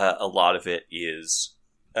a lot of it is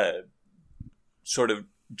sort of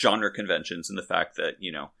genre conventions, and the fact that,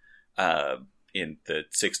 you know, in the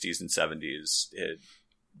 60s and 70s,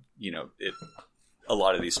 a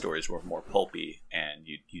lot of these stories were more pulpy, and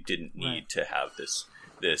you didn't need to have this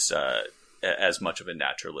as much of a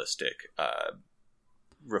naturalistic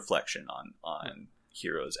reflection on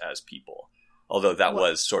heroes as people. Although that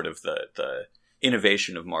was sort of the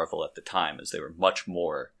innovation of Marvel at the time, as they were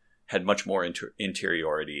had much more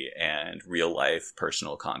interiority and real life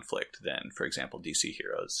personal conflict than, for example, DC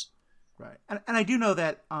heroes. Right, and I do know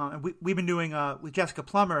that we've been doing with Jessica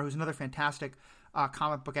Plummer, who's another fantastic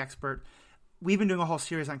comic book expert. We've been doing a whole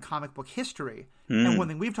series on comic book history, and one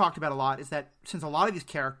thing we've talked about a lot is that since a lot of these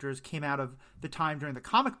characters came out of the time during the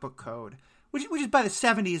comic book code, which is by the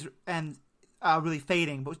 70s and really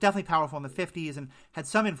fading, but was definitely powerful in the 50s and had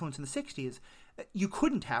some influence in the 60s, you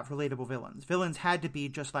couldn't have relatable villains. Villains had to be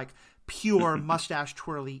just like pure mustache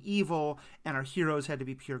twirly evil, and our heroes had to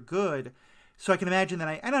be pure good. So I can imagine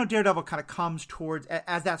that I know Daredevil kind of comes towards,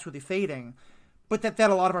 as that's really fading, but that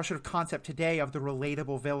a lot of our sort of concept today of the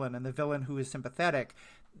relatable villain and the villain who is sympathetic,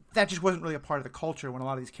 that just wasn't really a part of the culture when a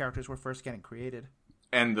lot of these characters were first getting created.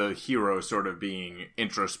 And the hero sort of being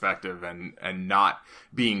introspective and not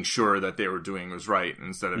being sure that they were doing was right,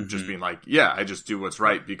 instead of just being like, yeah, I just do what's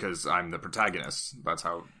right because I'm the protagonist. That's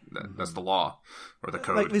how, that's the law or the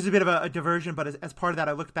code. Like, this is a bit of a diversion, but as part of that,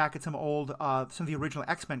 I looked back at some of the original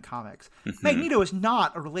X-Men comics. Magneto is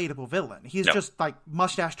not a relatable villain. He's just like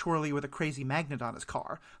mustache twirly with a crazy magnet on his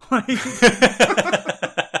car.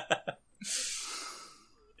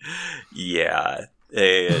 Yeah.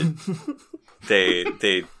 They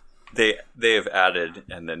have added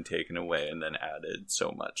and then taken away and then added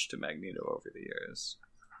so much to Magneto over the years.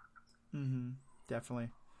 Definitely.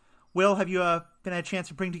 Will, have you been had a chance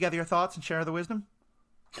to bring together your thoughts and share the wisdom?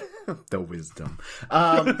 The wisdom.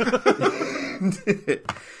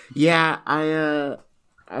 Yeah, I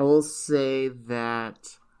will say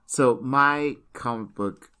that. So my comic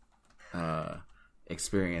book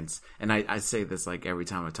experience, and I say this like every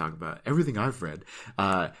time I talk about everything I've read,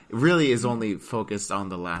 really is only focused on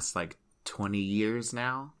the last like 20 years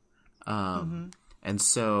now. And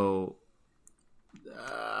so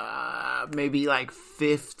maybe like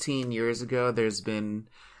 15 years ago, there's been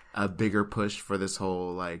a bigger push for this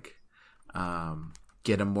whole like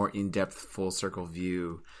get a more in-depth full circle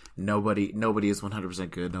view. Nobody is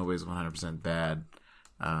 100% good, nobody's 100% bad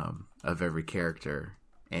of every character.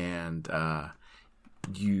 And I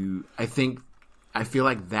feel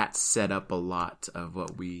like that set up a lot of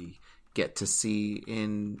what we get to see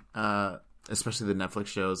in especially the Netflix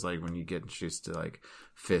shows, like when you get introduced to like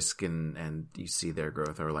Fisk and you see their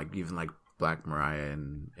growth, or like even like Black Mariah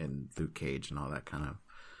and Luke Cage and all that kind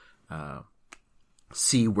of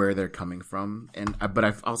see where they're coming from. And but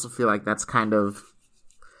I also feel like that's kind of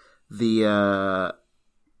the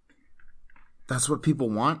that's what people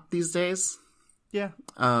want these days. Yeah.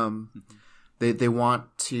 They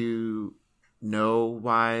want to know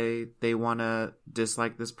why they want to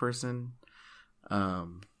dislike this person.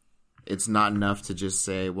 It's not enough to just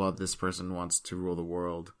say, well, this person wants to rule the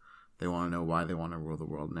world. They want to know why they want to rule the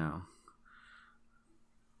world now.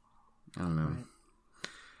 I don't know. Right.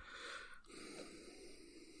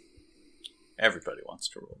 Everybody wants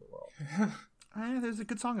to rule the world. There's a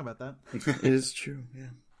good song about that. It is true, yeah.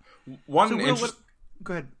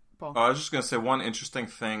 Go ahead, Paul. I was just going to say one interesting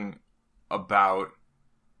thing about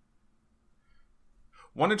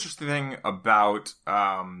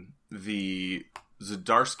the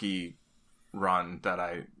Zdarsky run that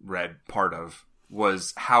I read part of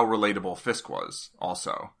was how relatable Fisk was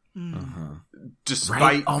also. Despite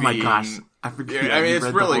right? Oh my being, gosh, I forget. I mean, it's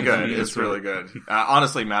really good. It's really good.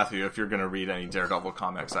 Honestly, Matthew, if you're going to read any Daredevil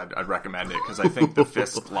comics, I'd recommend it, because I think the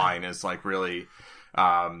Fisk line is like really,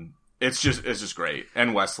 it's just great.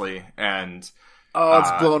 And Wesley, and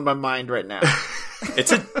it's blowing my mind right now.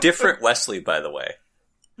 It's a different Wesley, by the way.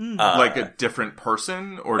 Like a different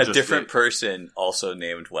person, or a different person also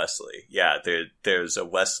named Wesley. Yeah, there's a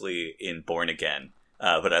Wesley in Born Again,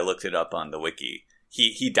 but I looked it up on the wiki.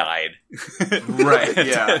 He died. Right,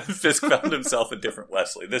 yeah. Fisk found himself a different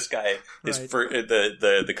Wesley. This guy,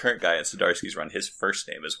 the current guy in Zdarsky's run, his first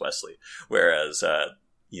name is Wesley, whereas the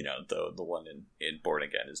one in Born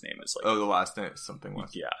Again, his name is like, the last name is something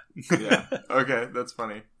Wesley. Yeah. Okay, that's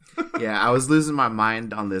funny. Yeah, I was losing my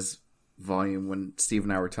mind on this volume when Steve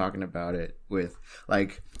and I were talking about it, with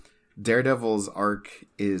like Daredevil's arc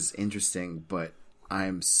is interesting, but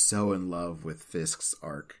I'm so in love with Fisk's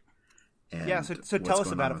arc. And so tell us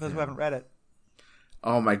about it for those who haven't read it.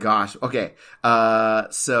 Oh my gosh. Okay.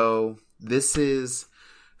 So this is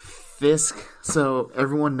Fisk. So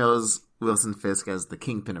everyone knows Wilson Fisk as the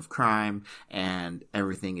kingpin of crime, and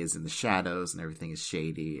everything is in the shadows and everything is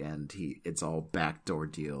shady, and it's all backdoor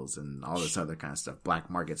deals and all this other kind of stuff, black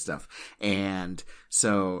market stuff. And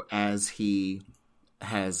so as he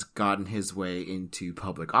has gotten his way into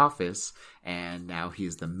public office, and now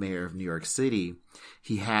he's the mayor of New York City,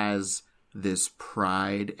 he has this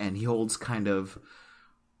pride, and he holds kind of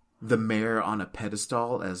the mayor on a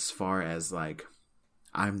pedestal as far as like,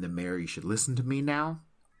 I'm the mayor, you should listen to me now.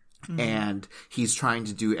 Mm-hmm. And he's trying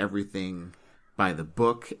to do everything by the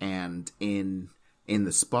book and in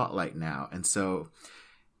the spotlight now. And so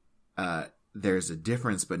there's a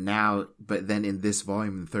difference, but then in this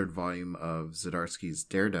volume, the third volume of Zdarsky's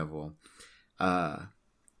Daredevil,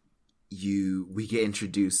 we get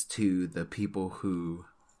introduced to the people who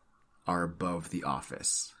are above the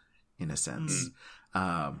office, in a sense.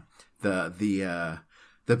 The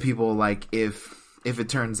people, like, if it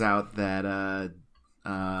turns out that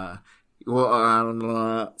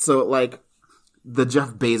so like the Jeff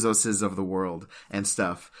Bezoses of the world and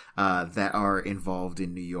stuff that are involved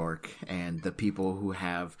in New York, and the people who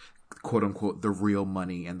have quote unquote the real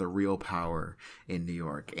money and the real power in New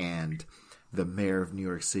York, and the mayor of New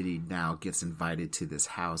York City now gets invited to this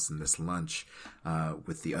house and this lunch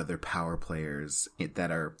with the other power players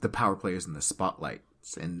that are the power players in the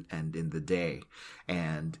spotlights and in the day.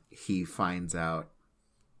 And he finds out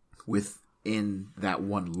within that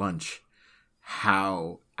one lunch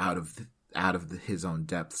how out of his own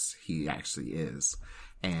depths he actually is.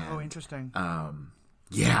 And interesting.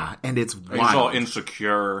 Yeah, and it's wild. He's all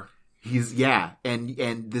insecure.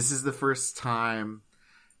 And this is the first time,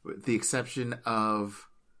 with the exception of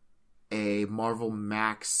a Marvel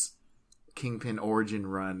Max Kingpin origin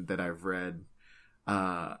run that I've read,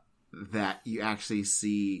 that you actually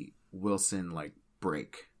see Wilson like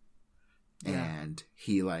break. Yeah. And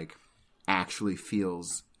he like actually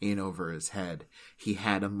feels in over his head. He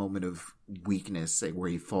had a moment of weakness, like, where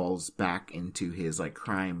he falls back into his like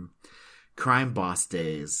crime crime boss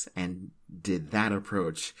days and did that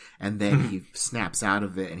approach, and then he snaps out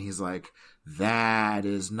of it and he's like, that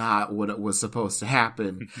is not what it was supposed to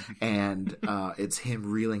happen. And it's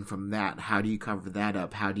him reeling from that. How do you cover that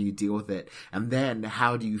up? How do you deal with it? And then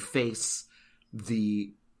how do you face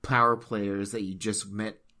the power players that you just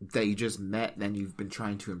met, then you've been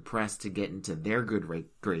trying to impress to get into their good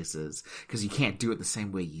graces, because you can't do it the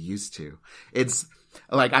same way you used to. It's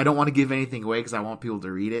like, I don't want to give anything away because I want people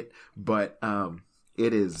to read it, but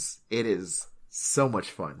it is so much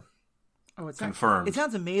fun. Oh, it's confirmed. It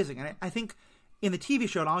sounds amazing, and I think in the TV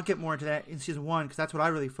show, and I'll get more into that in season 1 because that's what I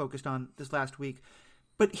really focused on this last week.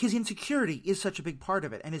 But his insecurity is such a big part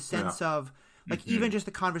of it, and his sense of like even just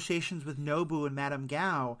the conversations with Nobu and Madame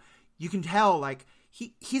Gao, you can tell like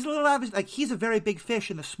he's a little out of his, like he's a very big fish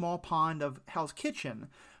in the small pond of Hell's Kitchen,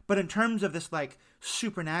 but in terms of this like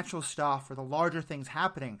supernatural stuff or the larger things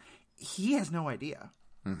happening, he has no idea.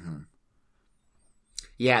 Mm-hmm.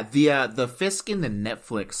 Yeah, the Fisk in the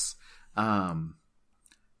Netflix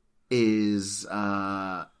is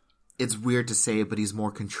it's weird to say, but he's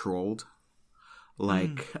more controlled.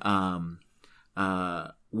 Like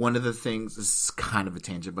one of the things, this is kind of a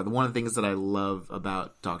tangent, but one of the things that I love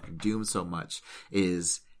about Doctor Doom so much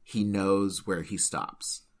is he knows where he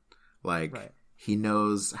stops. Like he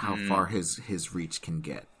knows how far his reach can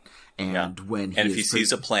get. And when if he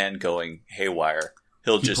sees a plan going haywire,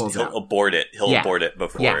 he'll abort it. He'll abort it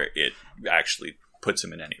before it actually puts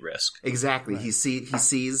him in any risk. Exactly. Right. He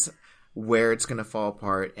sees where it's going to fall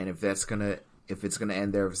apart, and if it's going to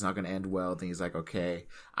end there, if it's not going to end well, then he's like, okay,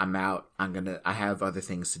 I'm out. I have other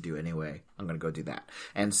things to do anyway. I'm going to go do that.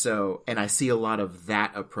 And I see a lot of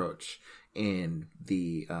that approach in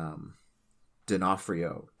the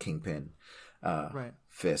D'Onofrio Kingpin,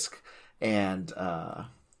 Fisk, and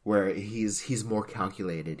where he's more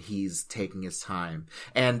calculated. He's taking his time,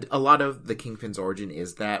 and a lot of the Kingpin's origin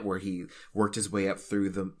is that where he worked his way up through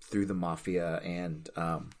the mafia, and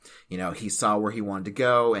he saw where he wanted to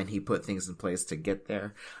go, and he put things in place to get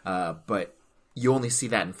there. But you only see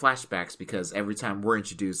that in flashbacks, because every time we're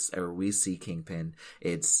introduced or we see Kingpin,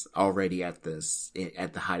 it's already at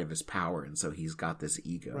the height of his power, and so he's got this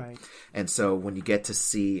ego. Right. And so when you get to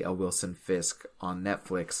see a Wilson Fisk on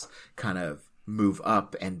Netflix kind of move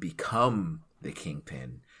up and become the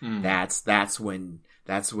Kingpin, that's when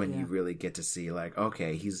you really get to see, like,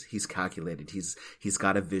 okay, he's calculated, he's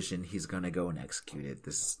got a vision, he's gonna go and execute it.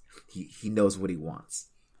 He knows what he wants.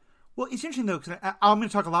 Well, it's interesting though, because I'm going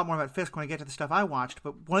to talk a lot more about Fisk when I get to the stuff I watched,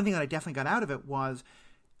 but one thing that I definitely got out of it was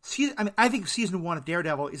I think season 1 of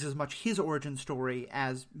Daredevil is as much his origin story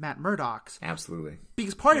as Matt Murdock's. Absolutely.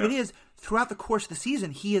 Because part of it is, throughout the course of the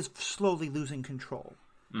season, he is slowly losing control.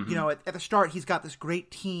 Mm-hmm. At the start, he's got this great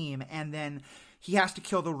team, and then he has to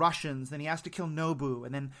kill the Russians, then he has to kill Nobu,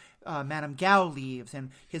 and then Madame Gao leaves,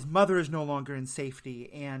 and his mother is no longer in safety,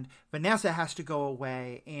 and Vanessa has to go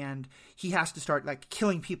away, and he has to start like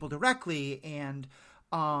killing people directly, and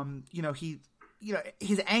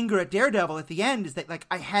his anger at Daredevil at the end is that, like,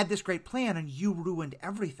 I had this great plan and you ruined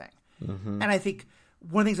everything. Mm-hmm. And I think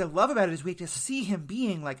one of the things I love about it is we get to see him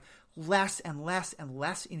being like less and less and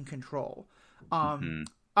less in control.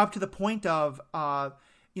 Up to the point of, I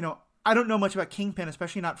don't know much about Kingpin,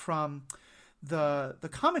 especially not from the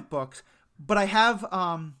comic books, but I have,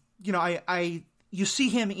 you see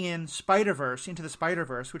him in Spider-Verse, Into the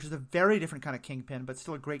Spider-Verse, which is a very different kind of Kingpin, but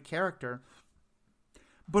still a great character.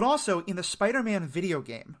 But also in the Spider-Man video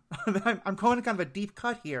game, I'm calling it kind of a deep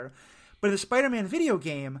cut here, but in the Spider-Man video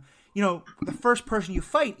game, the first person you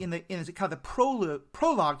fight in kind of the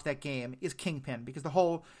prologue to that game is Kingpin, because the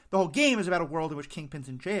whole game is about a world in which Kingpin's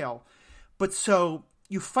in jail. But so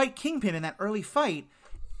you fight Kingpin in that early fight,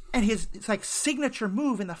 and his like signature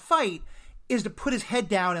move in the fight is to put his head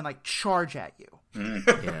down and like charge at you.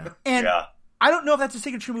 And I don't know if that's a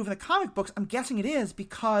signature move in the comic books. I'm guessing it is,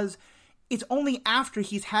 because it's only after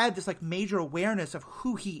he's had this like major awareness of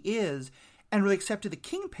who he is and really accepted the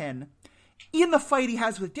Kingpin. In the fight he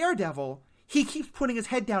has with Daredevil, he keeps putting his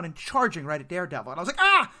head down and charging right at Daredevil. And I was like,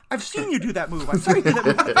 I've seen you do that move. I saw you do that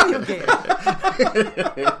move in the video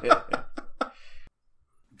game.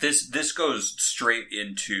 This goes straight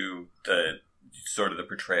into the sort of the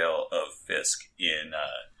portrayal of Fisk in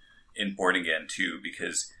Born Again too,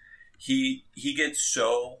 because he gets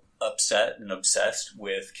so upset and obsessed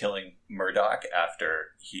with killing Murdock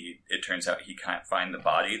after it turns out he can't find the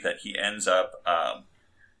body, that he ends up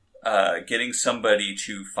getting somebody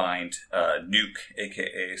to find Nuke,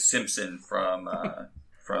 aka Simpson from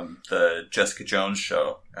the Jessica Jones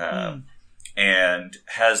show, and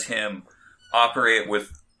has him operate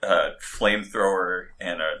with flamethrower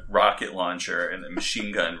and a rocket launcher and a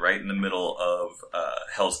machine gun right in the middle of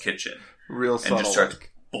Hell's Kitchen. Real subtle. And just starts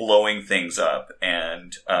blowing things up.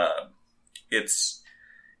 And it's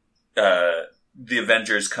the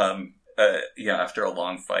Avengers come, after a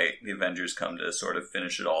long fight, the Avengers come to sort of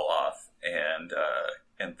finish it all off.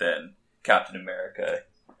 And then Captain America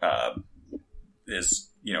is,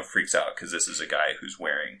 freaks out because this is a guy who's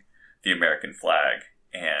wearing the American flag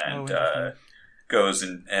and goes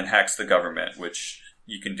and hacks the government, which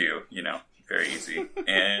you can do, very easy,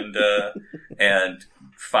 and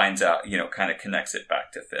finds out, kind of connects it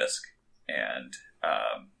back to Fisk, and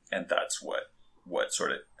that's what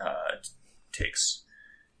sort of takes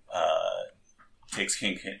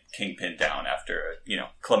Kingpin down after a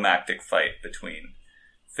climactic fight between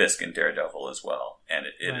Fisk and Daredevil as well, and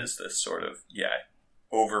it is this sort of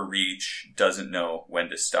overreach, doesn't know when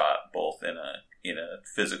to stop, both in a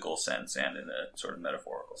physical sense and in a sort of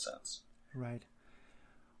metaphorical sense. Right.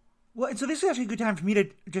 Well, and so this is actually a good time for me to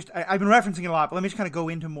I've been referencing it a lot, but let me just kind of go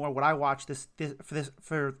into more what I watched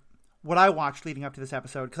for what I watched leading up to this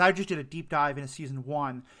episode, because I just did a deep dive into season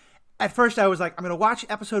 1. At first I was like, I'm going to watch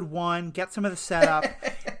episode 1, get some of the setup,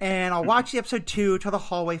 and I'll watch the episode 2 till the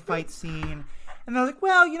hallway fight scene. And I was like,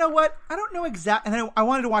 well, you know what? I don't know exactly. And then I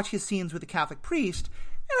wanted to watch his scenes with the Catholic priest,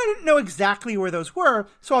 and I didn't know exactly where those were,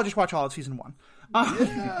 so I'll just watch all of season 1.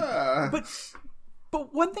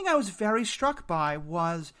 But one thing I was very struck by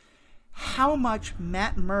was how much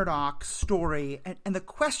Matt Murdock's story and the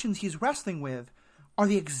questions he's wrestling with are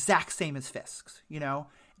the exact same as Fisk's, And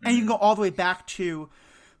you can go all the way back to,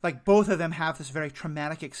 both of them have this very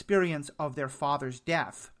traumatic experience of their father's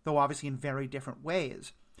death, though obviously in very different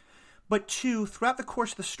ways. But throughout the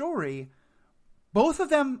course of the story, both of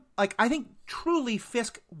them, I think truly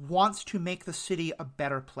Fisk wants to make the city a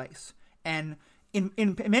better place. And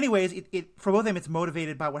in many ways, for both of them, it's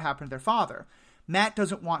motivated by what happened to their father. Matt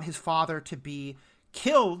doesn't want his father to be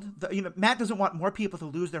killed. Matt doesn't want more people to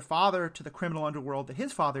lose their father to the criminal underworld that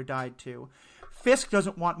his father died to. Fisk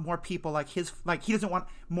doesn't want more people he doesn't want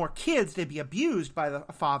more kids to be abused by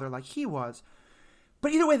a father like he was.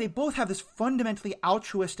 But either way, they both have this fundamentally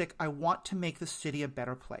altruistic, I want to make the city a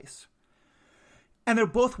better place. And they're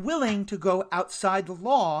both willing to go outside the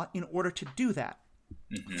law in order to do that.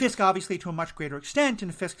 Mm-hmm. Fisk, obviously, to a much greater extent,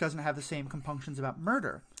 and Fisk doesn't have the same compunctions about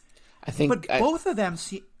murder. But both of them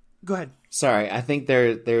see... Go ahead. Sorry, I think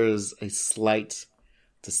there's a slight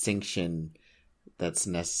distinction that's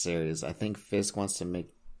necessary. I think Fisk wants to make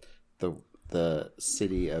the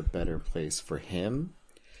city a better place for him,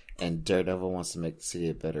 and Daredevil wants to make the city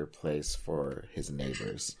a better place for his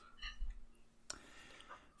neighbors.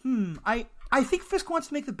 I think Fisk wants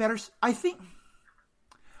to make the better... I think...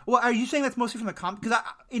 Well, are you saying that's mostly from the comic? Because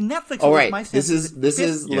in Netflix, my sense this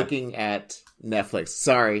is looking at Netflix.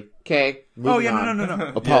 Sorry. Okay. No.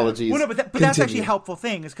 Apologies. Well, no, but that's actually a helpful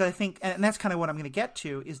thing, is because I think, and that's kind of what I'm going to get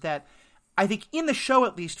to, is that I think in the show,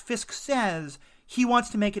 at least, Fisk says he wants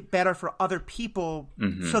to make it better for other people,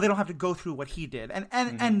 so they don't have to go through what he did,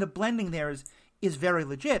 and the blending there is very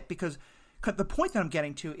legit, because the point that I'm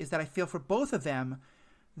getting to is that I feel for both of them,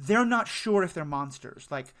 they're not sure if they're monsters.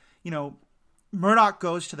 Murdock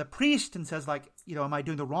goes to the priest and says, am I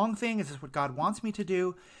doing the wrong thing? Is this what God wants me to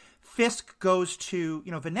do? Fisk goes to,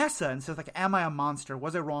 Vanessa and says, am I a monster?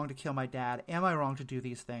 Was I wrong to kill my dad? Am I wrong to do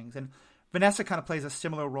these things? And Vanessa kind of plays a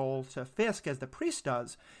similar role to Fisk as the priest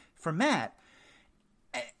does for Matt.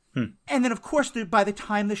 And then, of course, by the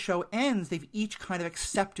time the show ends, they've each kind of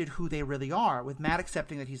accepted who they really are, with Matt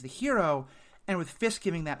accepting that he's the hero, and with Fisk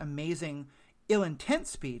giving that amazing ill intent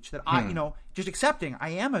speech that just accepting I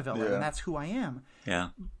am a villain and that's who I am. Yeah.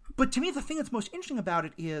 But to me, the thing that's most interesting about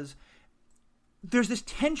it is there's this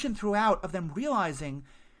tension throughout of them realizing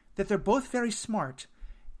that they're both very smart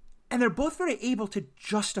and they're both very able to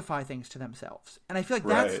justify things to themselves. And I feel like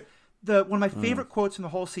that's one of my favorite quotes in the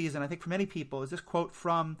whole season, I think for many people, is this quote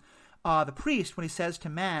from the priest when he says to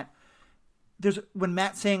Matt, when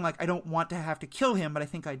Matt's saying, I don't want to have to kill him, but I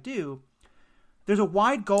think I do. There's a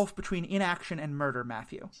wide gulf between inaction and murder,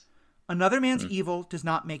 Matthew. Another man's evil does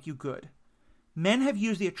not make you good. Men have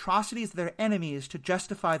used the atrocities of their enemies to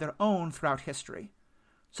justify their own throughout history.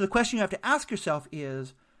 So the question you have to ask yourself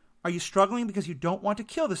is, are you struggling because you don't want to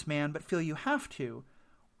kill this man but feel you have to,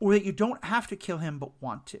 or that you don't have to kill him but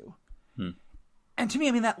want to? And to me,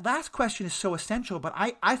 that last question is so essential, but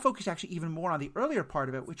I focus actually even more on the earlier part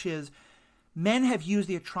of it, which is, men have used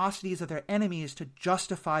the atrocities of their enemies to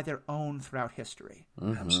justify their own throughout history.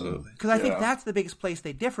 Absolutely. Because I think that's the biggest place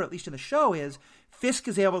they differ, at least in the show, is Fisk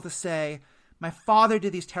is able to say, my father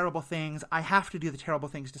did these terrible things, I have to do the terrible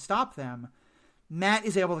things to stop them. Matt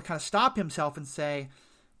is able to kind of stop himself and say,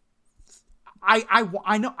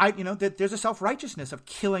 I know that there's a self-righteousness of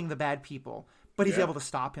killing the bad people, but he's able to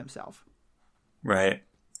stop himself. Right.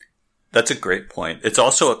 That's a great point. It's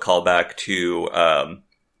also a callback to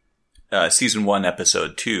season 1,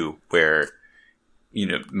 episode 2, where,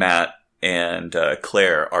 Matt and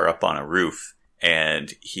Claire are up on a roof,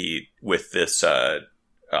 and he, with this, the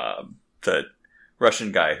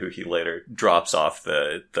Russian guy who he later drops off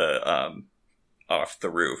the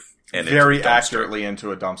roof. And very accurately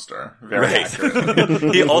into a dumpster. Very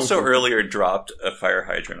accurately. He also earlier dropped a fire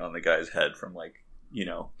hydrant on the guy's head from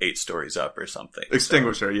 8 stories up or something.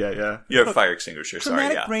 Extinguisher, so, yeah. Yeah, fire extinguisher,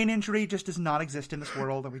 traumatic brain injury just does not exist in this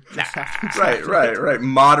world, and we just have to... Right.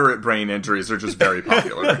 Moderate brain injuries are just very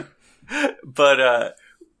popular. But,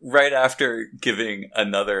 right after giving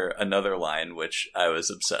another line, which I was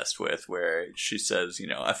obsessed with, where she says,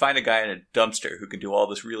 I find a guy in a dumpster who can do all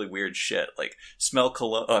this really weird shit, like smell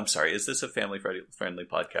cologne. Oh, I'm sorry. Is this a family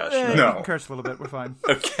podcast? No. You can curse a little bit. We're fine.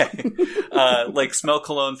 Okay. Like smell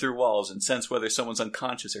cologne through walls and sense whether someone's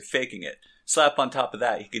unconscious or faking it. Slap on top of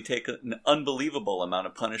that, he can take an unbelievable amount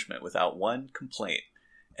of punishment without one complaint.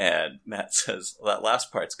 And Matt says, well, that last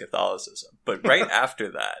part's Catholicism. But right after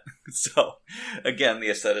that, so again, the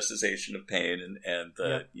aestheticization of pain and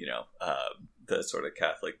the, the sort of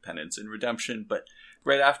Catholic penance and redemption. But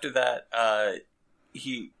right after that,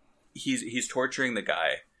 he's torturing the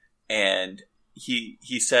guy, and he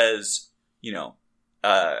says,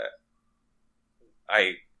 I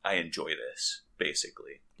enjoy this,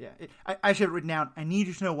 basically. Yeah. I should have written down, I need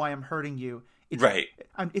you to know why I'm hurting you. Right.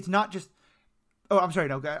 It's not just... Oh, I'm sorry.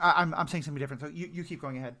 No, I'm saying something different. So you keep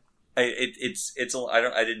going ahead. I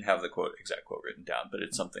didn't have the exact quote written down, but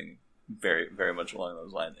it's something very, very much along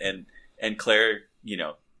those lines. And Claire,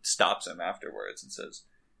 stops him afterwards and says,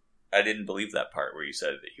 "I didn't believe that part where you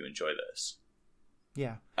said that you enjoy this."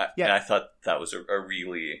 Yeah. And I thought that was a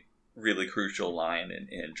really, really crucial line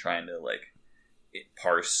in trying to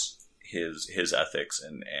parse his ethics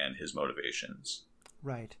and his motivations.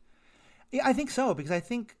 Right. Yeah, I think so, because I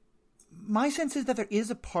think. My sense is that there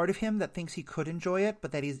is a part of him that thinks he could enjoy it,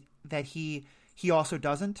 but that he also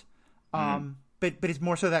doesn't. But it's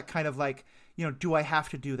more so that kind of do I have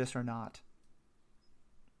to do this or not?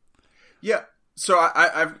 Yeah. So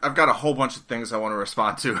I've got a whole bunch of things I want to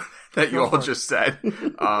respond to that you all just said.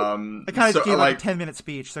 I kind of gave a 10-minute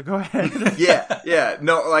speech, so go ahead. Yeah.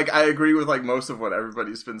 No, I agree with most of what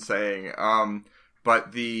everybody's been saying.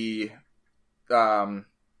 But the one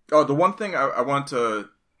thing I want to.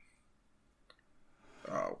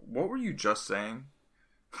 What were you just saying?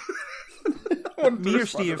 Me or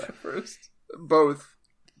Steve? First. Both.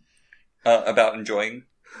 About enjoying?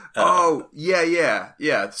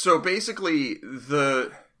 Yeah. So basically,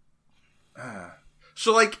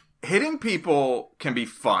 hitting people can be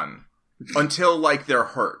fun until, they're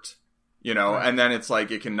hurt, right. And then it's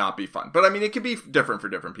it can not be fun. But, I mean, it can be different for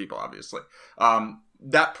different people, obviously.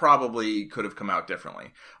 That probably could have come out differently.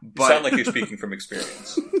 But... You sound like you're speaking from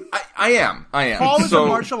experience. I am. Paul is a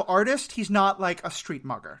martial artist. He's not a street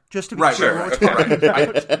mugger. Just to be clear what we're talking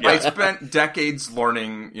about. I spent decades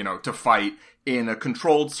learning, to fight in a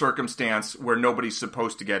controlled circumstance where nobody's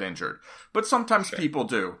supposed to get injured. But sometimes people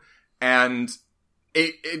do. And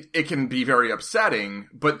it can be very upsetting.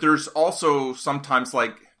 But there's also sometimes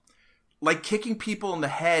kicking people in the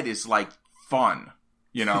head is fun,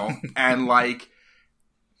 and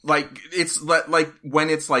it's when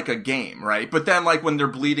it's a game, right? But then when they're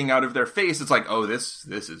bleeding out of their face, it's oh, this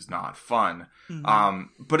is not fun.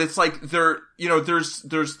 Mm-hmm. But it's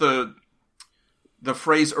there's the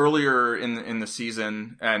phrase earlier in the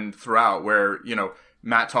season and throughout where,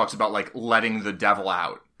 Matt talks about letting the devil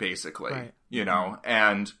out, basically, right.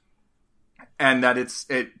 And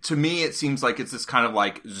that to me, it seems like it's this kind of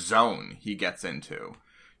zone he gets into,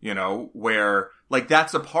 where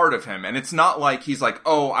that's a part of him. And it's not he's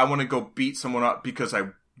oh, I want to go beat someone up because I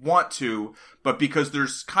want to, but because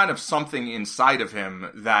there's kind of something inside of him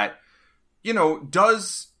that,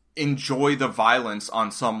 does enjoy the violence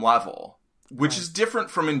on some level, which is different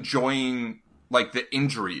from enjoying the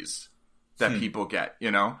injuries that people get,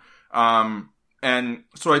 and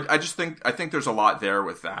so I think there's a lot there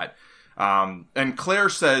with that. And Claire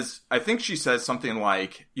says, I think she says something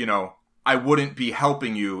I wouldn't be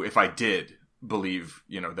helping you if I did believe,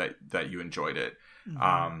 that you enjoyed it.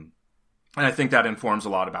 Mm-hmm. And I think that informs a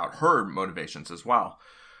lot about her motivations as well.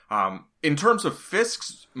 In terms of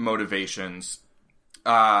Fisk's motivations,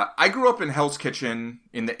 I grew up in Hell's Kitchen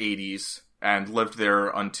in the 80s and lived there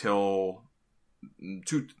until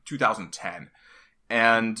 2010.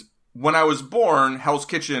 And when I was born, Hell's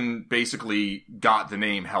Kitchen basically got the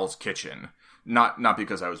name Hell's Kitchen. Not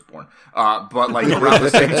because I was born, but like around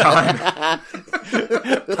the same time.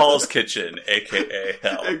 Paul's Kitchen, aka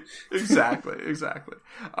Hell. Exactly.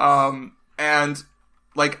 And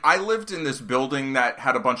like I lived in this building that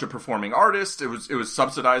had a bunch of performing artists. It was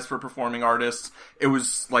subsidized for performing artists. It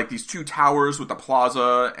was like these 2 towers with a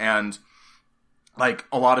plaza and like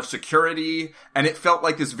a lot of security, and it felt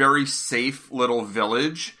like this very safe little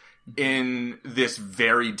village in this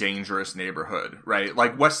very dangerous neighborhood, right?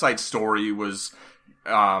 Like West Side Story was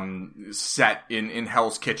set in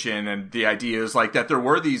Hell's Kitchen, and the idea is like that there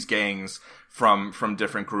were these gangs from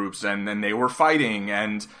different groups, and then they were fighting,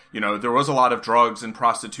 and there was a lot of drugs and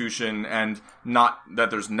prostitution, and not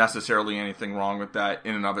that there's necessarily anything wrong with that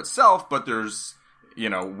in and of itself, but there's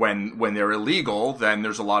when they're illegal, then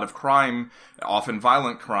there's a lot of crime, often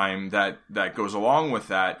violent crime that goes along with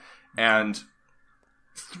that. And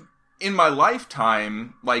in my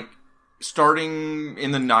lifetime, like starting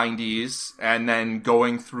in the 90s and then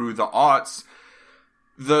going through the aughts,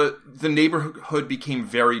 the neighborhood became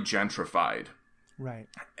very gentrified. Right.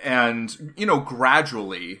 And,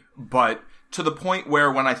 gradually, but to the point where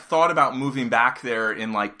when I thought about moving back there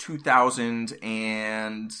in like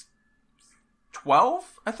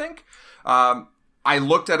 2012, I think, I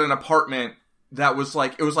looked at an apartment that was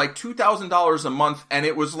like, it was like $2,000 a month, and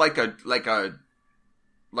it was like a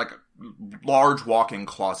large walk-in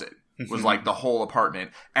closet was like the whole apartment,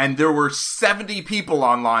 and there were 70 people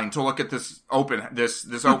online to look at this open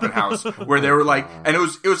house where they were like, and it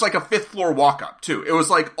was like a 5th floor walk up too. It was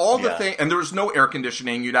like all the thing, and there was no air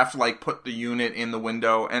conditioning. You'd have to like put the unit in the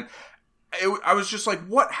window, and I was just like,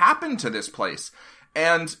 what happened to this place?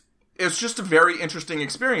 And it's just a very interesting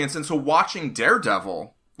experience. And so watching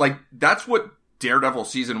Daredevil, like that's what Daredevil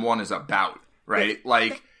season 1 is about, right?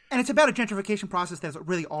 Like. And it's about a gentrification process that's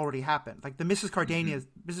really already happened. Like the Mrs.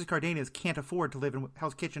 Cardanias can't afford to live in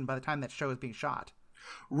Hell's Kitchen by the time that show is being shot.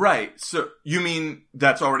 Right. So you mean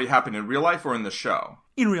that's already happened in real life or in the show?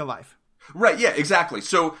 In real life. Right. Yeah, exactly.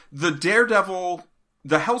 So the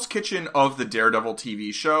Hell's Kitchen of the Daredevil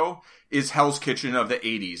TV show is Hell's Kitchen of the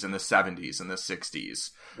 80s and the 70s and the 60s.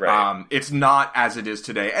 Right. It's not as it is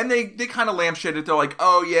today. And they kind of lampshade it. They're like,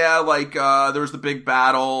 oh yeah, like, there was the big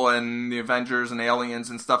battle and the Avengers and aliens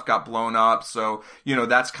and stuff got blown up. So,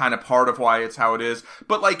 that's kind of part of why it's how it is.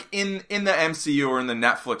 But like in the MCU or in the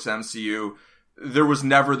Netflix MCU, there was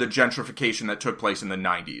never the gentrification that took place in the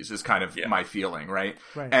 90s is kind of my feeling, right?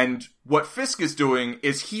 And what Fisk is doing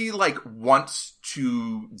is he like wants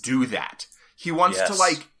to do that. He wants to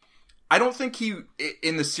like, I don't think he,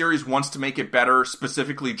 in the series, wants to make it better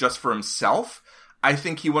specifically just for himself. I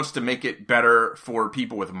think he wants to make it better for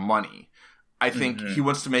people with money. I think he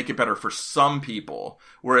wants to make it better for some people.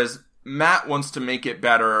 Whereas Matt wants to make it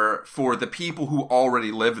better for the people who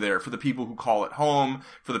already live there, for the people who call it home,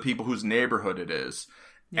 for the people whose neighborhood it is.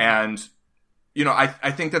 Yeah. And,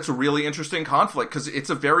 I think that's a really interesting conflict because it's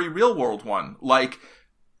a very real world one. Like,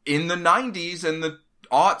 in the 90s and the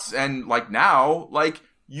aughts and, like, now, like,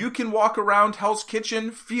 you can walk around Hell's Kitchen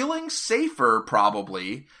feeling safer,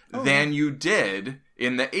 probably, than you did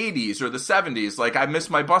in the 80s or the 70s. Like, I miss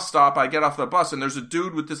my bus stop, I get off the bus, and there's a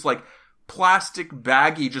dude with this, like, plastic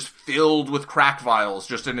baggie just filled with crack vials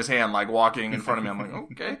just in his hand, like, walking in front of me. I'm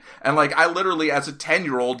like, okay. And, like, I literally, as a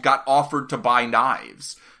 10-year-old, got offered to buy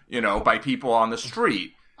knives, by people on the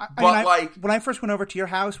street. When I first went over to your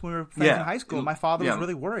house when we were friends in high school, my father was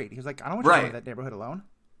really worried. He was like, I don't want you to go to that neighborhood alone.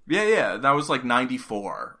 Yeah, that was like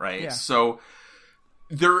 94, right? Yeah. So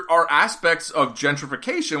there are aspects of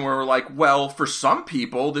gentrification where we're like, well, for some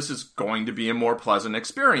people, this is going to be a more pleasant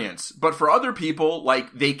experience. But for other people,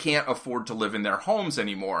 like, they can't afford to live in their homes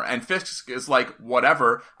anymore. And Fisk is like,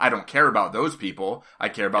 whatever, I don't care about those people. I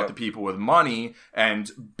care about the people with money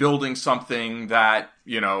and building something that,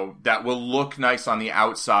 that will look nice on the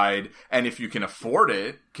outside. And if you can afford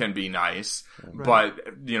it, can be nice. Right.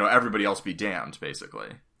 But, everybody else be damned, basically.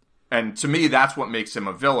 And to me, that's what makes him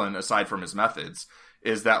a villain, aside from his methods,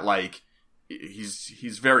 is that, like,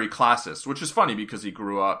 he's very classist, which is funny because he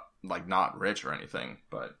grew up, like, not rich or anything.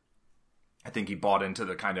 But I think he bought into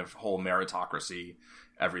the kind of whole meritocracy,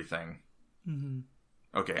 everything. Mm-hmm.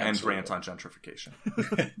 Okay, end rant on gentrification.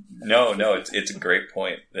 No, it's a great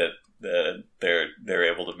point that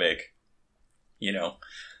they're able to make,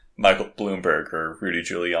 Michael Bloomberg or Rudy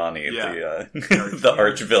Giuliani, the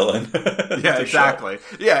arch villain. Yeah, exactly.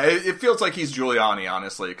 Yeah, it feels like he's Giuliani,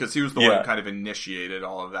 honestly, because he was the one who kind of initiated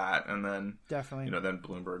all of that, and then definitely, then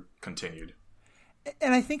Bloomberg continued.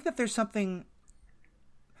 And I think that there's something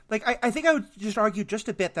like I think I would just argue just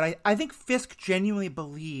a bit that I think Fisk genuinely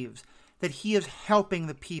believes that he is helping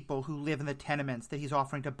the people who live in the tenements that he's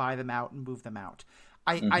offering to buy them out and move them out.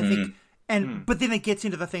 I think. And but then it gets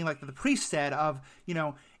into the thing like the priest said of,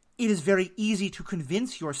 it is very easy to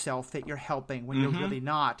convince yourself that you're helping when you're really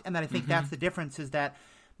not. And that I think that's the difference, is that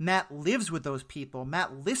Matt lives with those people.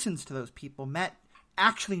 Matt listens to those people. Matt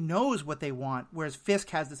actually knows what they want, whereas Fisk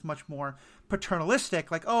has this much more paternalistic,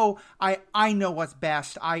 like, oh, I know what's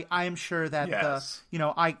best. I am sure that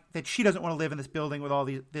that she doesn't want to live in this building with all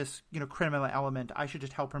this criminal element. I should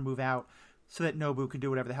just help her move out so that Nobu can do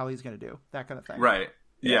whatever the hell he's going to do. That kind of thing. Right.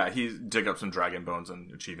 Yeah, he dig up some dragon bones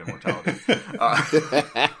and achieve immortality.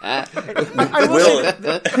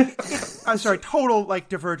 I'm sorry, total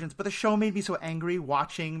divergence, but the show made me so angry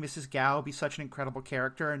watching Mrs. Gao be such an incredible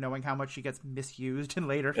character and knowing how much she gets misused in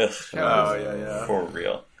later shows. Oh, yeah. For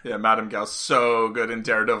real. Yeah, Madame Gao's so good in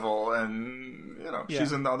Daredevil, and,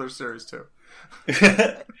 she's in the other series, too.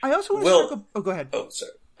 I also want to circle... Oh, go ahead. Oh,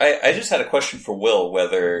 sorry. I just had a question for Will,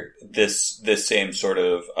 whether this same sort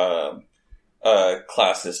of...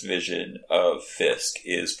 classist vision of Fisk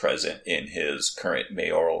is present in his current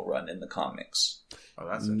mayoral run in the comics. Oh,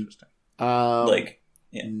 that's interesting.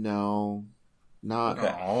 No, not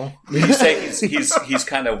okay. all. You say he's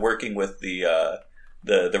kind of working with the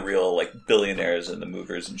real billionaires and the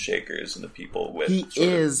movers and shakers and the people with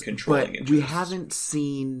controlling interests.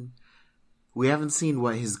 We haven't seen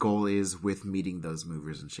what his goal is with meeting those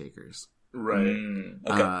movers and shakers. Right.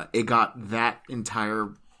 Okay. It got that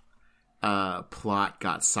entire plot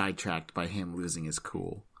got sidetracked by him losing his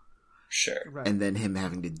cool. Sure. Right. And then him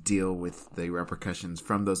having to deal with the repercussions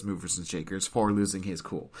from those movers and shakers for losing his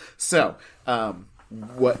cool. So,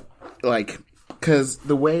 because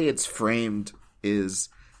the way it's framed is,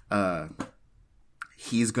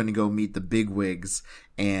 he's going to go meet the bigwigs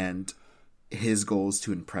and his goal is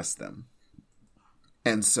to impress them.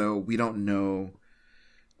 And so we don't know,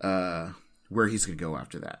 where he's going to go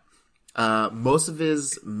after that. Most of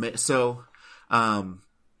his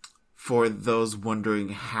for those wondering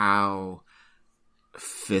how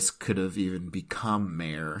Fisk could have even become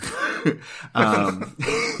mayor,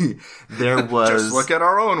 there was just look at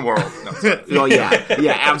our own world. No. Well,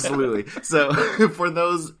 yeah, absolutely. So for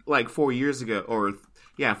those 4 years ago,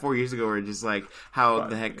 we're just how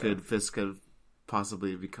the heck could Fisk have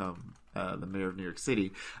possibly become the mayor of New York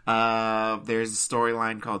City? There's a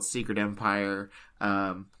storyline called Secret Empire.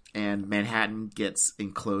 And Manhattan gets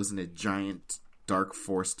enclosed in a giant dark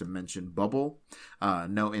force dimension bubble.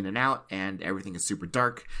 No in and out, and everything is super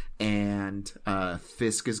dark. And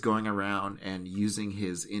Fisk is going around and using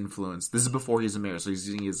his influence. This is before he's a mayor, so he's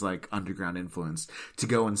using his underground influence to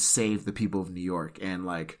go and save the people of New York and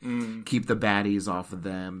keep the baddies off of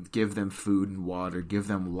them, give them food and water, give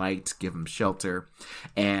them light, give them shelter.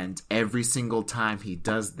 And every single time he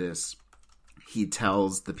does this, he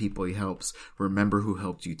tells the people he helps, remember who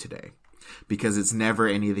helped you today. Because it's never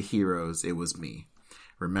any of the heroes, it was me.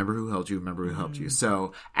 Remember who helped you, remember who helped you.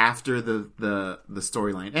 So after the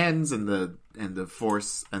storyline ends and the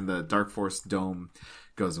force and the Dark Force dome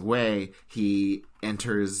goes away, he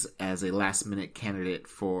enters as a last minute candidate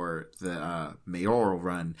for the mayoral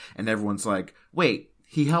run, and everyone's like, wait,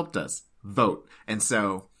 he helped us. Vote. And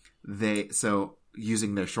so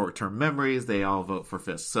using their short-term memories, they all vote for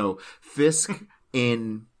Fisk. So Fisk,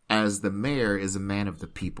 as the mayor, is a man of the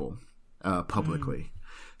people, publicly.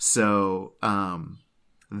 So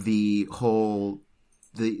the whole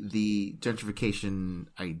the gentrification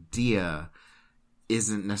idea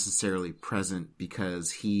isn't necessarily present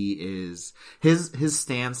because he is his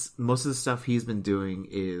stance. Most of the stuff he's been doing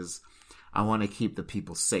is, I want to keep the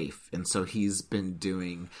people safe, and so he's been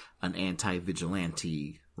doing an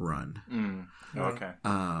anti-vigilante run. Okay.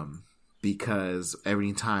 Because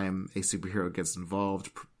every time a superhero gets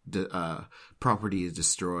involved, property is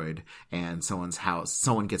destroyed, and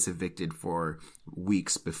someone gets evicted for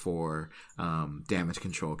weeks before damage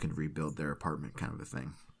control can rebuild their apartment, kind of a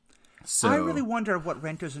thing. So I really wonder what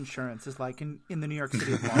renter's insurance is like in the New York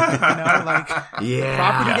City law. Property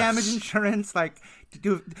damage insurance.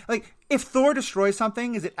 If Thor destroys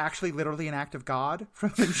something, is it actually literally an act of God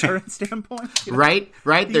from an insurance standpoint? Right.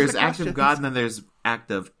 There's act of God, and then there's act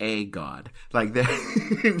of a God. That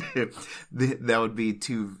would be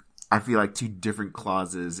two different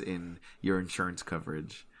clauses in your insurance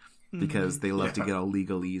coverage because they love to get all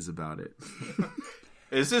legalese about it.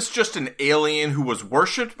 Is this just an alien who was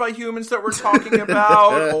worshipped by humans that we're talking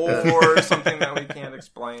about, or something that we can't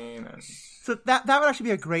explain? So that would actually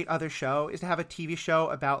be a great other show, is to have a TV show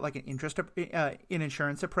about an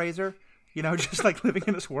insurance appraiser. Just living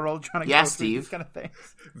in this world trying to go through these kind of things.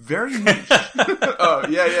 Very niche. Oh,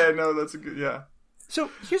 yeah, no, that's a good,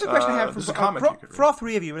 So here's a question I have for all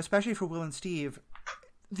three of you, and especially for Will and Steve.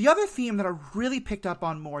 The other theme that I really picked up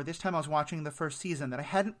on more this time I was watching the first season that I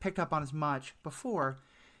hadn't picked up on as much before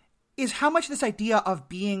is how much this idea of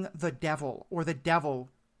being the devil or the devil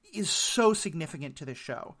is so significant to this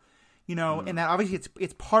show. You know, and that obviously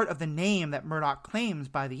it's part of the name that Murdoch claims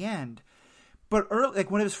by the end. But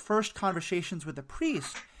one of his first conversations with the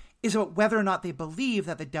priest is about whether or not they believe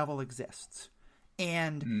that the devil exists.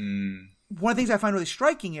 And one of the things I find really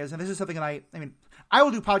striking is, and this is something that I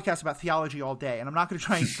will do podcasts about theology all day, and I'm not going to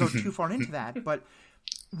try and go too far into that, but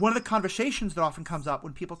one of the conversations that often comes up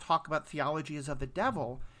when people talk about theologies of the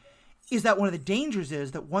devil is that one of the dangers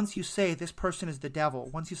is that once you say this person is the devil,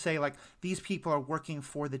 once you say like these people are working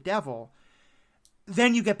for the devil,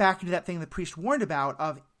 then you get back into that thing the priest warned about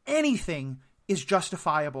of anything is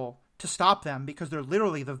justifiable to stop them because they're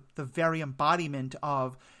literally the very embodiment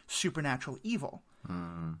of supernatural evil.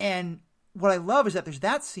 And what I love is that there's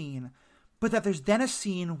that scene, but that there's then a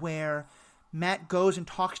scene where Matt goes and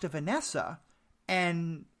talks to Vanessa,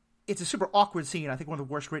 and it's a super awkward scene. I think one of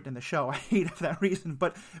the worst written in the show. I hate it for that reason.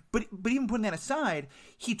 But even putting that aside,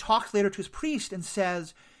 he talks later to his priest and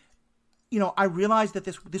says, you know, I realize that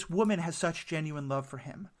this woman has such genuine love for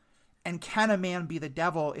him. And can a man be the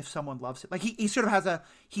devil if someone loves him? Like he sort of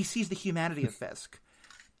he sees the humanity of Fisk.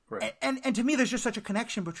 Right. And to me, there's just such a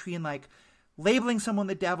connection between like labeling someone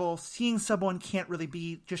the devil, seeing someone can't really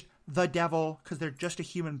be just the devil because they're just a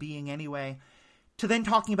human being anyway, to then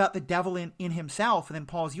talking about the devil in himself. And then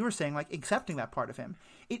Paul, as you were saying, like accepting that part of him.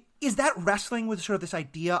 Is that wrestling with sort of this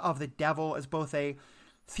idea of the devil as both a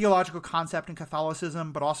theological concept in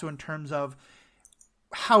Catholicism, but also in terms of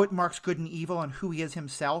how it marks good and evil and who he is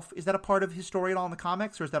himself? Is that a part of his story at all in the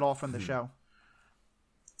comics, or is that all from the show?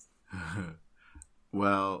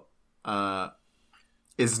 Well,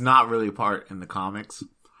 it's not really a part in the comics,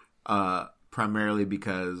 primarily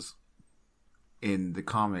because in the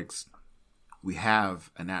comics we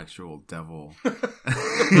have an actual devil.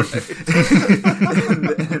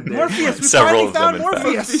 Morpheus, we several finally of them, found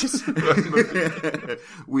Morpheus.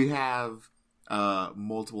 We have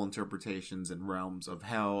multiple interpretations and realms of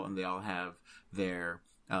hell, and they all have their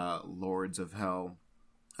lords of hell,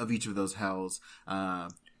 of each of those hells.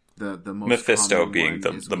 The most Mephisto being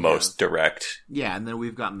the most direct. Yeah, and then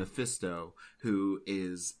we've got Mephisto, who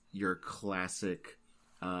is your classic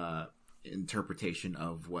interpretation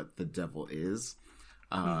of what the devil is.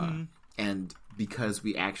 And because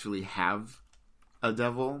we actually have a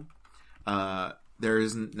devil, there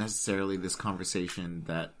isn't necessarily this conversation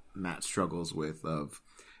that Matt struggles with of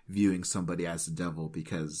viewing somebody as the devil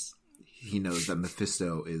because he knows that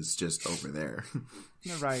Mephisto is just over there.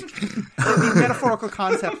 You're right. The metaphorical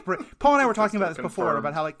concept. Paul and I were talking about this before,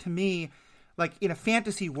 about how, like, to me, like, in a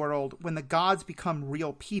fantasy world, when the gods become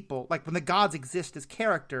real people, like, when the gods exist as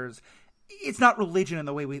characters, it's not religion in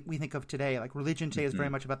the way we think of today. Like, religion today is very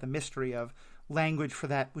much about the mystery of language for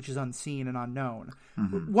that which is unseen and unknown.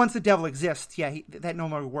 Once the devil exists, that no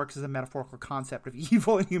longer works as a metaphorical concept of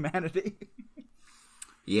evil and humanity.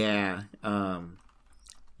 Yeah.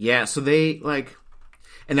 So they, like...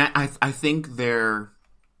 And I think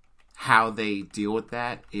how they deal with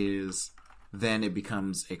that is then it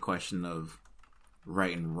becomes a question of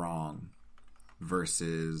right and wrong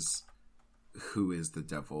versus who is the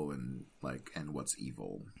devil and what's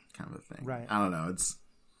evil kind of a thing. Right. I don't know.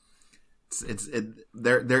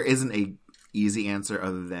 There isn't a easy answer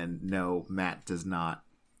other than no, Matt does not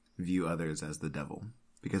view others as the devil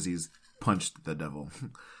because he's punched the devil.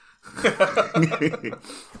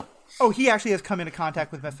 Oh, he actually has come into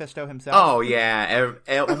contact with Mephisto himself. Oh, yeah.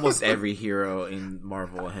 Almost every hero in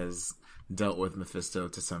Marvel has dealt with Mephisto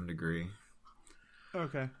to some degree.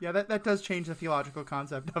 Okay. Yeah, that does change the theological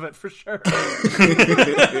concept of it for sure.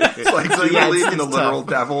 It's like, do you believe in the literal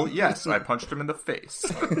devil? Yes, I punched him in the face.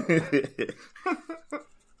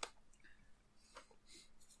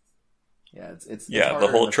 Yeah, it's the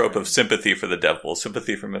whole trope of sympathy for the devil,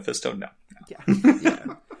 sympathy for Mephisto, no. Yeah.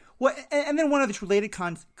 Well, and then one other related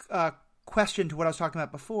question to what I was talking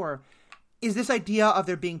about before is this idea of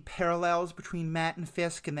there being parallels between Matt and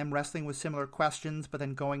Fisk and them wrestling with similar questions, but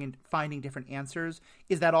then going and finding different answers.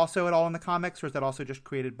 Is that also at all in the comics, or is that also just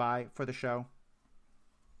created for the show?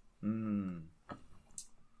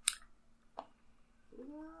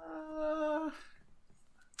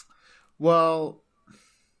 Well,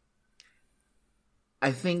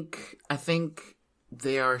 I think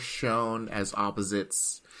they are shown as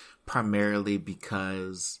opposites primarily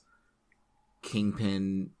because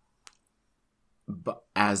Kingpin,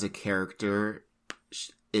 as a character,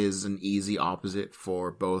 is an easy opposite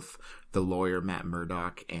for both the lawyer Matt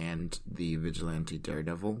Murdock and the vigilante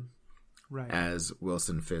Daredevil, right? As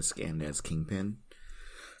Wilson Fisk and as Kingpin.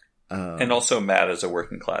 And also Matt as a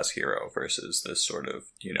working class hero versus this sort of,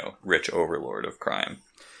 rich overlord of crime.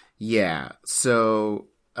 Yeah. So,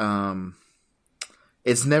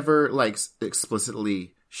 it's never like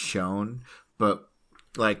explicitly shown, but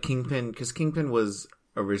like Kingpin, because Kingpin was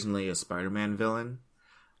originally a Spider-Man villain.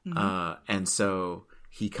 And so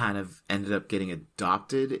he kind of ended up getting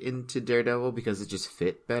adopted into Daredevil because it just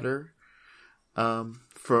fit better.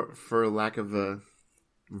 For lack of a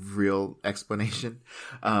real explanation.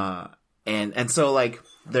 And so like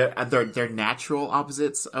they're natural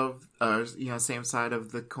opposites of same side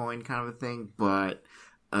of the coin kind of a thing, but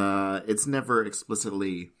it's never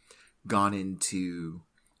explicitly gone into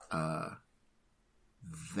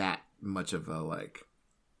that much of a like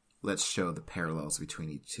let's show the parallels between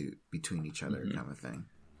each other kind of thing.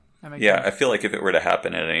 Yeah, I feel like if it were to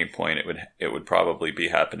happen at any point, it would probably be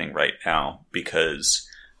happening right now because,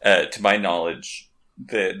 to my knowledge,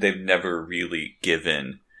 they've never really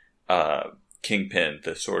given Kingpin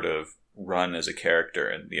the sort of run as a character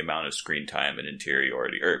and the amount of screen time and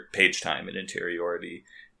interiority, or page time and interiority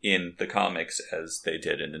in the comics as they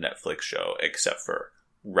did in the Netflix show, except for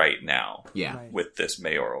right now. Yeah, Right. With this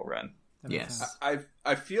mayoral run. yes.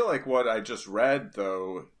 I feel like what I just read,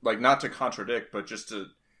 though, like not to contradict, but just to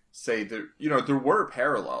say that, there were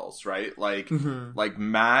parallels, right? Like, like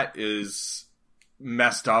Matt is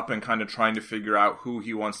messed up and kind of trying to figure out who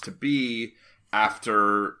he wants to be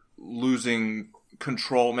after losing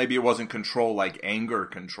control. Maybe it wasn't control like anger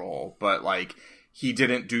control, but like he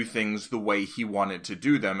didn't do things the way he wanted to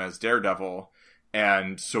do them as Daredevil.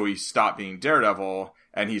 And so he stopped being Daredevil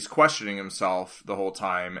and he's questioning himself the whole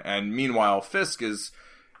time. And meanwhile, Fisk is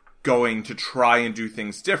going to try and do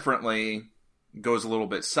things differently, goes a little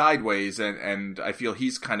bit sideways, and I feel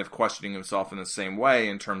he's kind of questioning himself in the same way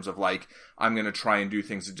in terms of like, I'm going to try and do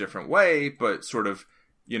things a different way, but sort of,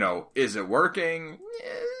 is it working?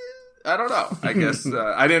 I don't know. I guess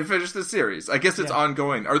I didn't finish the series. I guess it's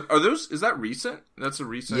ongoing. Are those? Is that recent? That's a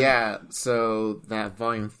recent. Yeah. So that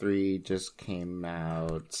Volume 3 just came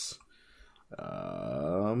out.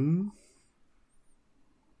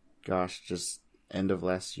 Just end of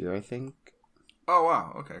last year, I think. Oh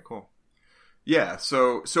wow. Okay. Cool. Yeah.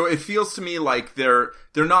 So it feels to me like they're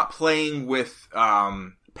not playing with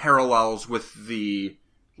parallels with the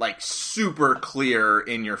like super clear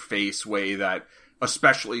in your face way that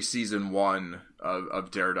especially season 1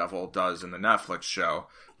 of Daredevil does in the Netflix show,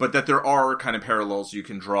 but that there are kind of parallels you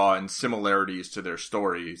can draw and similarities to their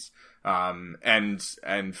stories. And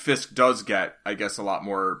Fisk does get, I guess, a lot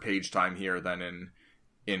more page time here than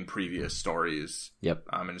in previous stories. Yep.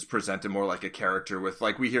 And is presented more like a character with,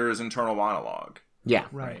 like, we hear his internal monologue. Yeah.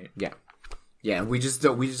 Right. Yeah. Yeah. We just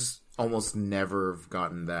almost never have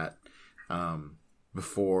gotten that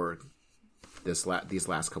before these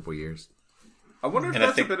last couple years. I wonder if and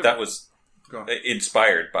that's I think a bit that of... was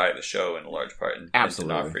inspired by the show in a large part, and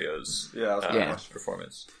D'Onofrio's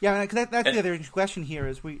performance. Yeah, that's the other question here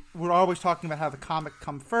is we're always talking about how the comic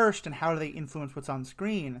come first and how do they influence what's on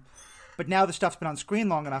screen. But now the stuff's been on screen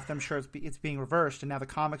long enough that I'm sure it's being reversed, and now the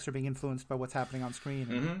comics are being influenced by what's happening on screen.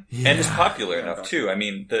 Mm-hmm. Yeah. And it's popular enough too. I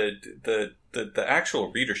mean, the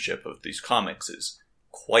actual readership of these comics is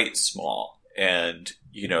quite small. And,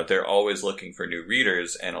 they're always looking for new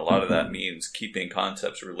readers, and a lot of that means keeping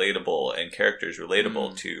concepts relatable and characters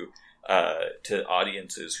relatable to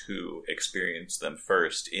audiences who experience them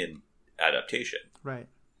first in adaptation. Right.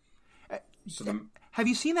 Have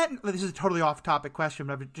you seen that? This is a totally off-topic question,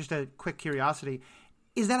 but just a quick curiosity.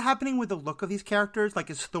 Is that happening with the look of these characters? Like,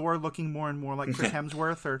 is Thor looking more and more like Chris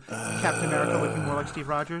Hemsworth, or Captain America looking more like Steve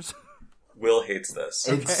Rogers? Will hates this.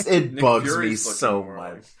 It bugs Fury's me so more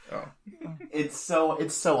much. like- It's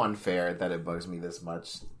so unfair that it bugs me this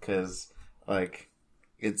much because like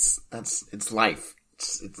it's life.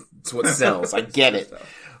 It's what sells. I get it,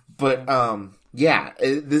 but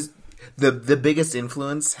the biggest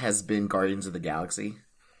influence has been Guardians of the Galaxy.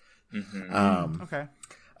 Mm-hmm. Okay.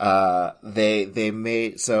 They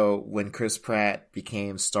made so when Chris Pratt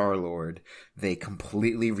became Star-Lord, they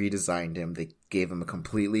completely redesigned him. They gave him a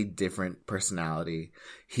completely different personality.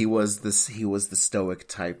 He was the stoic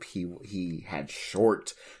type. He had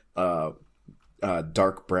short,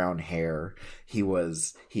 dark brown hair. He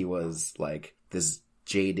was like this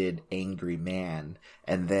jaded, angry man.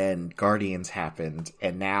 And then Guardians happened,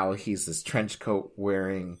 and now he's this trench coat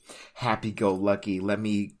wearing, happy-go-lucky, let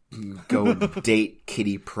me go date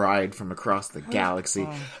Kitty Pryde from across the galaxy.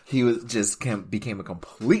 He was became a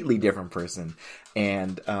completely different person,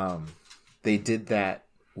 and they did that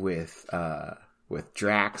with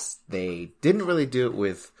Drax. They didn't really do it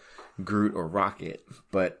with Groot or Rocket,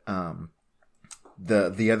 but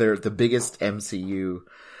the biggest MCU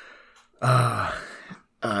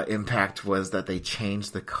impact was that they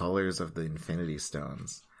changed the colors of the Infinity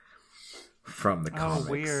Stones from the comics.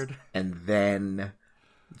 Oh, weird. And then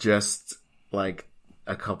just like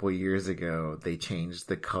a couple years ago, they changed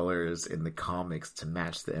the colors in the comics to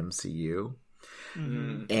match the MCU.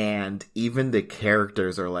 Mm-hmm. And even the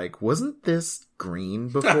characters are like, wasn't this green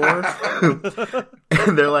before?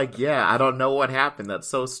 And they're like, yeah, I don't know what happened. That's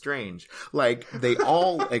so strange. Like, they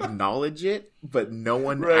all acknowledge it, but no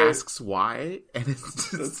one asks why. And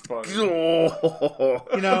it's just funny.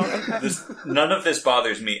 None of this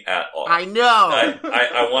bothers me at all. I know.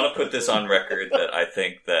 I want to put this on record that I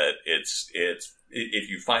think that it's if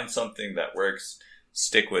you find something that works,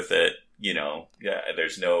 stick with it.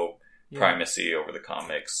 There's no primacy over the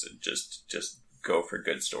comics. Just go for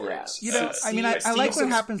good stories. Yeah. I like what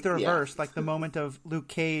happens the reverse, like the moment of Luke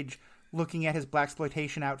Cage looking at his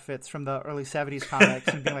blaxploitation outfits from the early 70s comics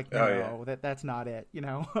and being like, that's not it,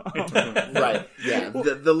 Right, yeah.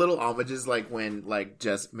 The little homages, like when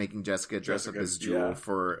just making Jessica dress up as Jewel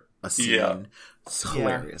for a scene. Yeah. It's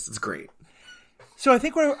hilarious. It's great. So I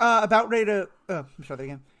think we're about ready to... let me start that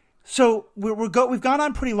again. So we've gone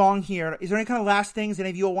on pretty long here. Is there any kind of last things any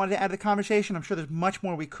of you all wanted to add to the conversation? I'm sure there's much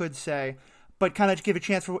more we could say, but kind of just give a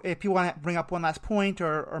chance for if people want to bring up one last point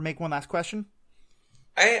or make one last question.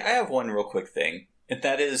 I have one real quick thing, and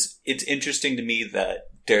that is, it's interesting to me that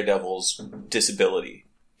Daredevil's disability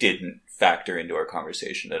didn't factor into our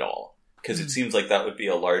conversation at all, because it seems like that would be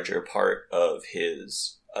a larger part of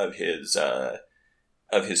his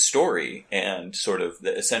story and sort of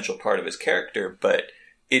the essential part of his character, but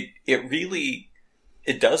it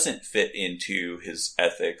doesn't fit into his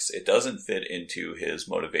ethics. It doesn't fit into his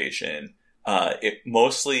motivation. It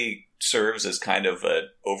mostly serves as kind of an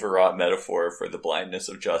overwrought metaphor for the blindness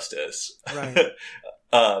of justice, right.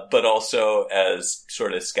 But also as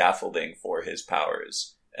sort of scaffolding for his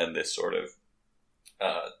powers and this sort of,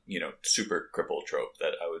 super cripple trope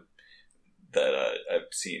that I've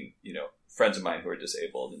seen, friends of mine who are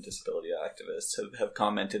disabled and disability activists have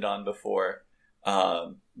commented on before.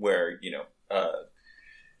 Where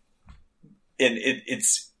and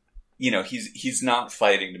it's he's not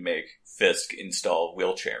fighting to make Fisk install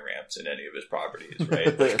wheelchair ramps in any of his properties,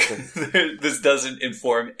 right? This doesn't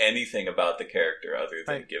inform anything about the character other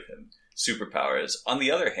than give him superpowers. On the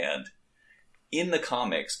other hand, in the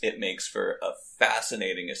comics, it makes for a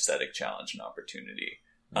fascinating aesthetic challenge and opportunity,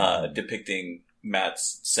 depicting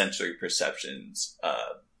Matt's sensory perceptions,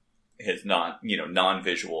 his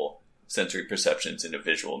non-visual sensory perceptions in a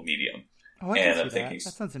visual medium. Oh, I can see that. That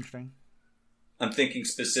sounds interesting. I'm thinking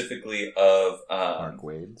specifically of Mark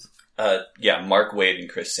Wade's. Mark Wade and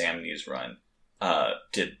Chris Samnee's run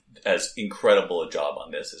did as incredible a job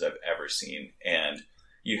on this as I've ever seen. And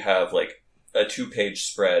you have like a 2-page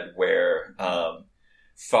spread where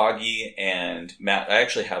Foggy and Matt, I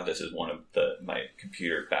actually have this as one of my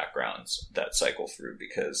computer backgrounds that cycle through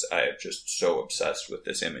because I am just so obsessed with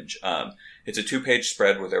this image. It's a 2-page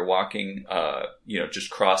spread where they're walking, just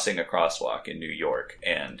crossing a crosswalk in New York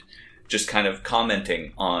and just kind of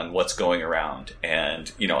commenting on what's going around.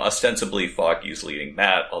 And, ostensibly Foggy's leading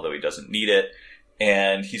Matt, although he doesn't need it.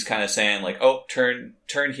 And he's kind of saying like, oh, turn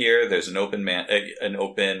here. There's an open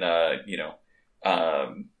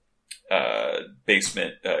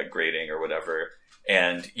basement grating or whatever,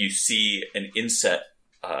 and you see an inset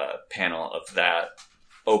panel of that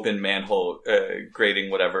open manhole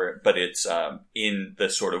grating, whatever, but it's in the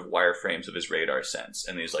sort of wireframes of his radar sense.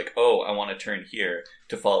 And he's like, oh, I want to turn here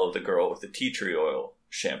to follow the girl with the tea tree oil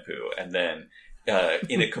shampoo. And then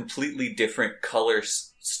in a completely different color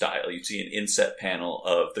style, you see an inset panel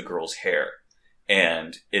of the girl's hair,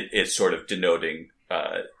 and it's sort of denoting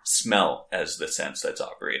smell as the sense that's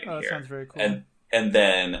operating here. That sounds very cool. And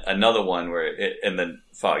then another one and then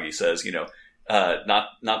Foggy says,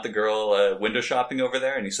 not the girl window shopping over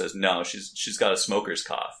there, and he says, no, she's got a smoker's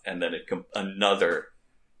cough, and then another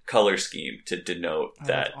color scheme to denote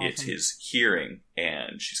that awesome. It's his hearing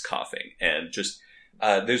and she's coughing, and just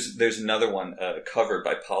there's another one covered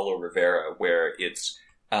by Paulo Rivera where it's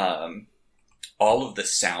all of the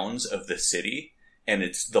sounds of the city. And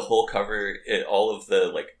it's the whole cover, all of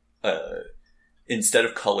the, instead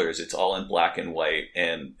of colors, it's all in black and white.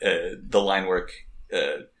 And the line work,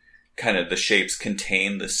 kind of the shapes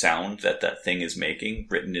contain the sound that thing is making,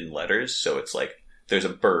 written in letters. So it's like, there's a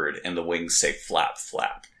bird and the wings say flap,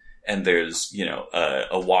 flap. And there's,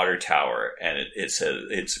 a water tower and it says,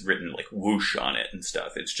 it's written like whoosh on it and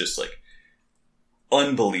stuff. It's just like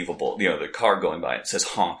unbelievable. The car going by, it says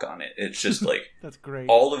honk on it. It's just like that's great.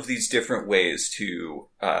 All of these different ways to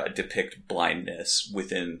depict blindness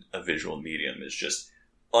within a visual medium is just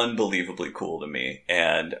unbelievably cool to me.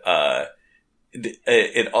 And I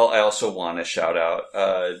also want to shout out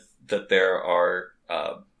that there are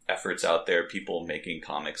efforts out there, people making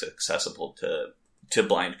comics accessible to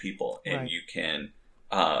blind people, and you can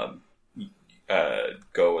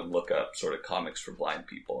go and look up sort of comics for blind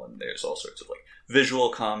people, and there's all sorts of like visual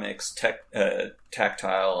comics,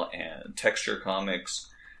 tactile and texture comics,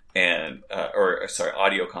 and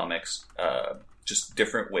audio comics, just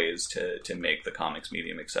different ways to make the comics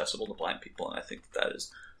medium accessible to blind people, and I think that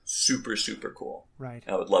is super, super cool. Right.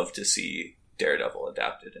 I would love to see Daredevil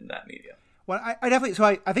adapted in that medium. Well, I definitely. So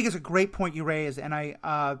I think it's a great point you raise, and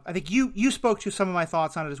I think you spoke to some of my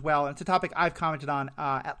thoughts on it as well. And it's a topic I've commented on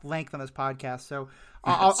at length on this podcast. So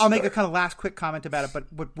I'll make a kind of last quick comment about it.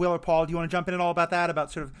 But Will or Paul, do you want to jump in at all about that?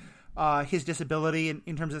 About sort of his disability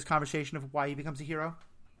in terms of this conversation of why he becomes a hero?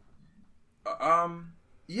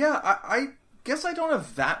 Yeah, I guess I don't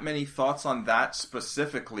have that many thoughts on that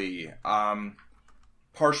specifically.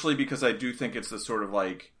 Partially because I do think it's the sort of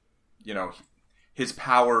like, you know, his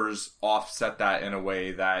powers offset that in a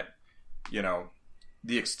way that, you know,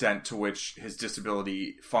 the extent to which his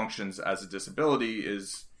disability functions as a disability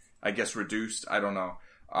is, I guess, reduced. I don't know.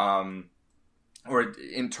 Or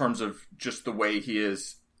in terms of just the way he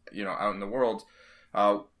is, you know, out in the world.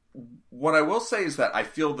 What I will say is that I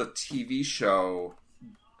feel the TV show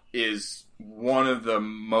is one of the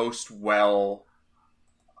most well,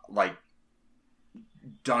 like,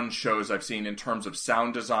 done shows I've seen in terms of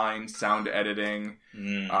sound design, sound editing.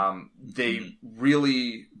 They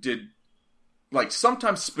really did, like,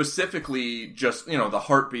 sometimes specifically just, you know, the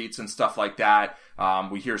heartbeats and stuff like that.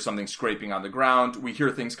 We hear something scraping on the ground. We hear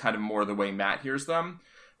things kind of more the way Matt hears them.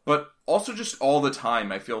 But also just all the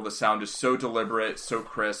time, I feel the sound is so deliberate, so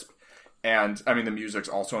crisp. And, I mean, the music's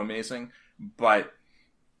also amazing. But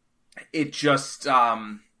it just...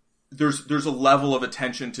 There's a level of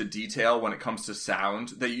attention to detail when it comes to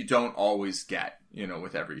sound that you don't always get, you know,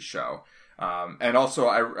 with every show. And also,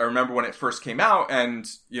 I remember when it first came out, and,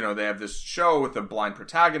 you know, they have this show with a blind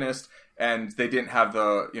protagonist, and they didn't have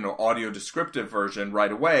the, you know, audio descriptive version right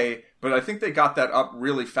away, but I think they got that up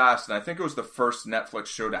really fast, and I think it was the first Netflix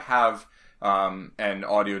show to have an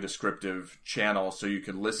audio descriptive channel, so you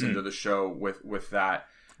could listen to the show with that.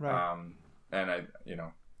 Right. And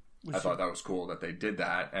I thought that was cool that they did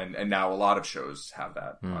that, and now a lot of shows have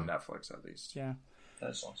that on Netflix, at least. Yeah,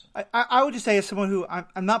 that's awesome. I would just say, as someone who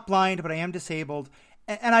I'm not blind, but I am disabled,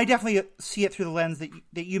 and I definitely see it through the lens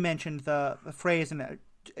that you mentioned, the phrase, and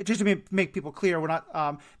just to make people clear, we're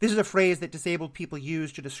not. This is a phrase that disabled people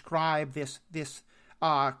use to describe this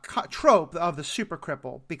trope of the super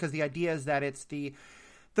cripple, because the idea is that it's the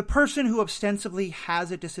person who ostensibly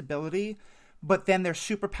has a disability, but then their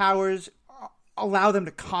superpowers allow them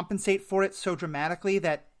to compensate for it so dramatically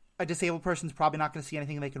that a disabled person's probably not going to see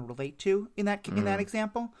anything they can relate to in that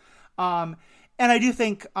example. And I do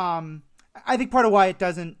think, I think part of why it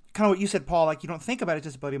doesn't, kind of what you said, Paul, like you don't think about his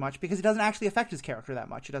disability much because it doesn't actually affect his character that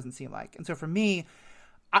much. It doesn't seem like. And so for me,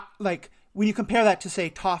 like when you compare that to, say,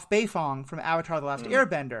 Toph Beifong from Avatar: The Last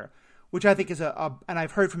Airbender, which I think is and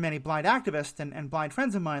I've heard from many blind activists and blind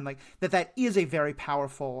friends of mine, like that is a very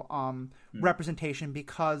powerful representation,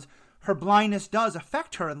 because her blindness does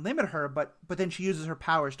affect her and limit her, but then she uses her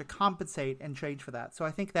powers to compensate and change for that. So I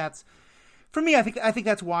think that's, for me, I think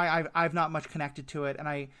that's why I've not much connected to it. And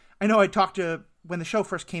I know I talked to, when the show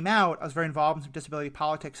first came out, I was very involved in some disability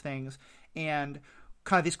politics things, and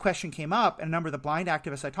kind of this question came up, and a number of the blind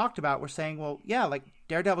activists I talked about were saying, well, yeah, like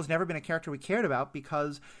Daredevil's never been a character we cared about,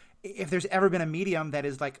 because if there's ever been a medium that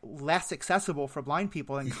is like less accessible for blind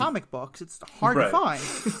people than comic books, it's hard to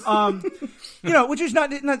find. You know, which is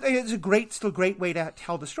not it's still a great way to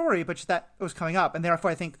tell the story, but just that it was coming up, and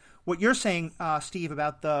therefore I think what you're saying, Steve,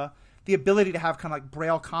 about the ability to have kind of like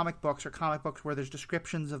Braille comic books, or comic books where there's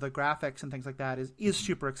descriptions of the graphics and things like that, is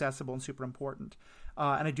super accessible and super important.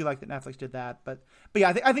 And I do like that Netflix did that, but yeah,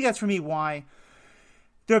 I think that's for me why.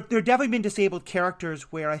 There have definitely been disabled characters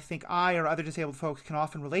where I think I or other disabled folks can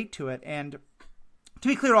often relate to it. And to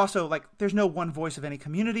be clear also, like, there's no one voice of any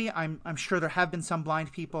community. I'm sure there have been some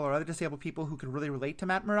blind people or other disabled people who could really relate to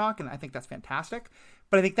Matt Murdock, and I think that's fantastic.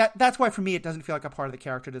 But I think that's why for me it doesn't feel like a part of the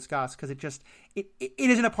character discussed, because it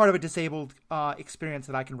isn't a part of a disabled experience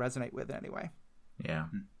that I can resonate with in any way. Yeah.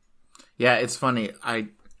 Yeah, it's funny.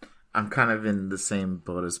 I'm kind of in the same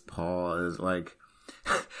boat as Paul, as like,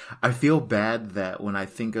 I feel bad that when I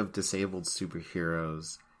think of disabled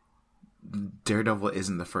superheroes, Daredevil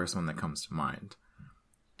isn't the first one that comes to mind.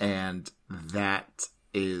 And that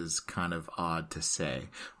is kind of odd to say.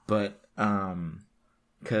 But,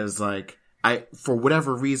 'cause like, for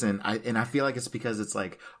whatever reason, I feel like it's because it's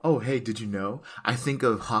like, oh, hey, did you know? I think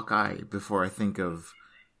of Hawkeye before I think of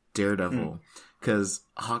Daredevil, because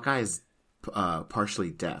Hawkeye is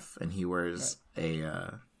partially deaf and he wears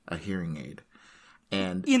a hearing aid.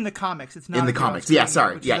 And in the comics, it's not in the comics. Yeah,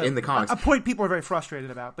 sorry. Yeah, in the comics. A point people are very frustrated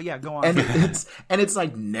about. But yeah, go on. And it's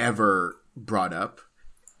like never brought up,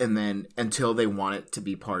 and then until they want it to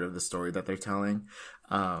be part of the story that they're telling.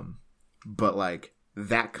 But like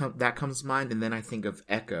that comes to mind, and then I think of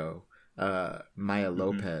Echo, Maya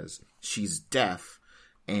Lopez. She's deaf,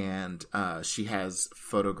 and she has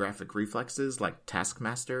photographic reflexes like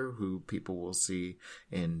Taskmaster, who people will see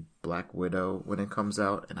in Black Widow when it comes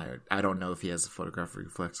out. And I don't know if he has photographic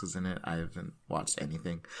reflexes in it. I haven't watched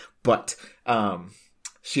anything. But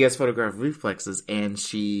she has photographic reflexes, and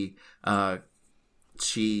she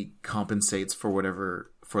compensates for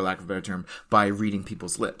whatever, for lack of a better term, by reading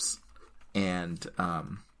people's lips. And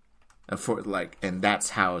and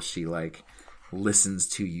that's how she like listens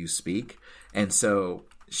to you speak. And so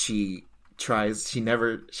she hates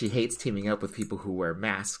teaming up with people who wear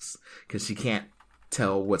masks because she can't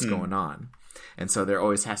tell what's going on. And so there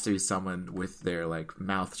always has to be someone with their like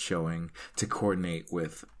mouth showing to coordinate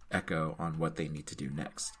with Echo on what they need to do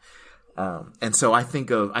next. And so I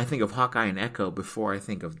think of Hawkeye and Echo before I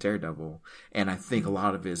think of Daredevil, and I think a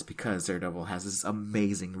lot of it is because Daredevil has this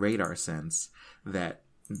amazing radar sense that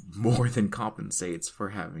more than compensates for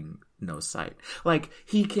having no sight. Like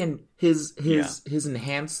he can his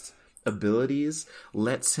enhanced abilities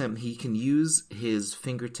he can use his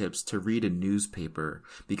fingertips to read a newspaper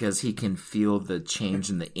because he can feel the change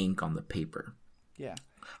in the ink on the paper. Yeah.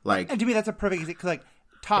 Like, and to me that's a perfect example. Like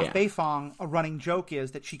Toph Beifong, a running joke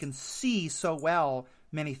is that she can see so well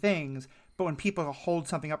many things, but when people hold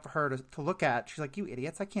something up for her to look at, she's like, "You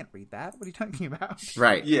idiots! I can't read that. What are you talking about?"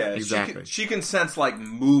 Right? Yeah, exactly. She can sense like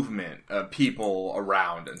movement of people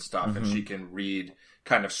around and stuff, and she can read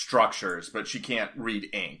kind of structures, but she can't read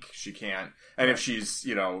ink. She can't. And if she's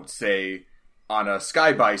say on a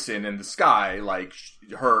sky bison in the sky, like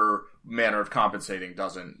her manner of compensating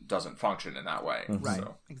doesn't function in that way. Right?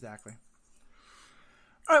 So. Exactly.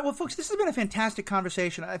 All right, well, folks, this has been a fantastic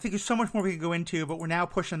conversation. I think there's so much more we could go into, but we're now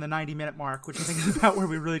pushing the 90-minute mark, which I think is about where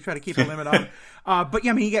we really try to keep a limit on. But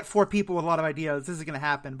yeah, I mean, you get 4 people with a lot of ideas. This is going to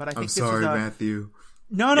happen. But I think Matthew.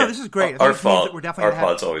 No, this is great. Our fault. We're definitely our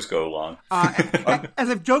pods always go long. As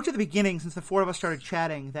I've joked at the beginning, since the 4 of us started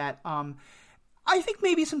chatting, that I think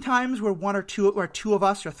maybe sometimes where 1 or 2 or 2 of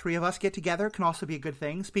us or 3 of us get together can also be a good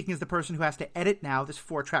thing. Speaking as the person who has to edit now this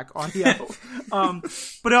 4-track audio.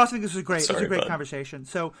 But I also think this was great. It was a great conversation.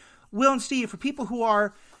 So Will and Steve, for people who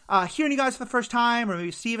are hearing you guys for the first time, or maybe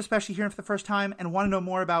Steve especially hearing for the first time and want to know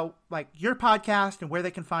more about like your podcast and where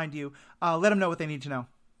they can find you, let them know what they need to know.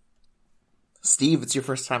 Steve, it's your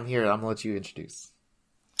first time here. I'm going to let you introduce.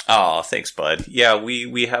 Oh, thanks, bud. Yeah,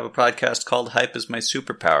 we have a podcast called Hype is My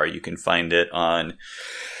Superpower. You can find it on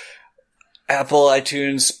Apple,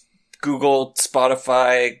 iTunes, Google,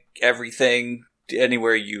 Spotify, everything.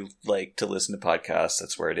 Anywhere you like to listen to podcasts,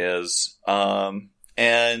 that's where it is.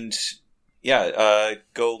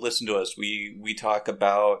 Go listen to us. We talk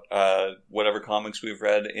about whatever comics we've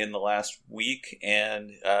read in the last week,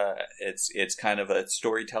 and it's kind of a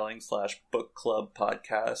storytelling / book club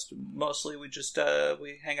podcast. Mostly we just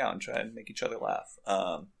we hang out and try and make each other laugh.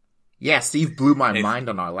 Yeah, Steve blew my mind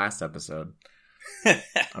on our last episode.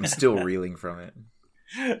 I'm still reeling from it.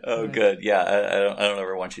 Oh, good. Yeah, I don't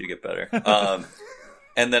ever want you to get better.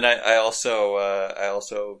 And then I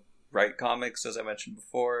also write comics, as I mentioned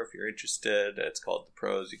before. If you're interested, it's called The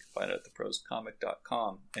Prose. You can find it at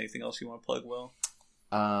theprosecomic.com. Anything else you want to plug, Will?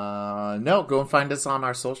 No, go and find us on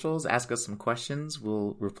our socials. Ask us some questions.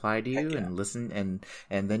 We'll reply to you and listen.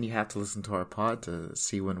 And then you have to listen to our pod to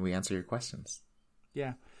see when we answer your questions.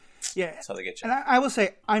 Yeah. Yeah. That's how they get you. And I will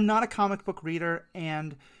say, I'm not a comic book reader.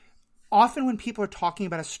 And often when people are talking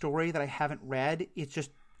about a story that I haven't read, it's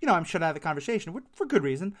just, I'm shut out of the conversation for good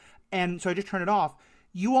reason. And so I just turn it off.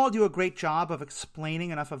 You all do a great job of explaining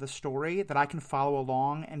enough of the story that I can follow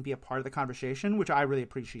along and be a part of the conversation, which I really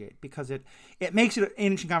appreciate because it makes it an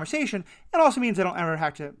interesting conversation. It also means I don't ever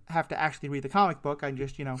have to actually read the comic book. I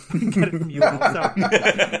just, get it from you all.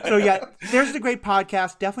 So yeah, there's a great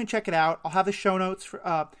podcast. Definitely check it out. I'll have the show notes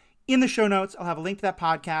in the show notes. I'll have a link to that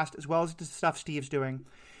podcast as well as the stuff Steve's doing.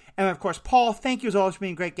 And of course, Paul, thank you as always for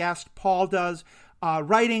being a great guest. Paul does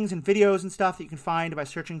writings and videos and stuff that you can find by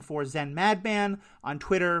searching for Zen Madman on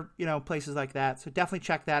Twitter, places like that. So definitely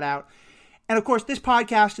check that out. And of course, this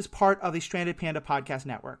podcast is part of the Stranded Panda Podcast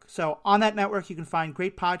Network. So on that network, you can find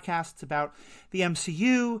great podcasts about the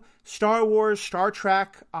MCU, Star Wars, Star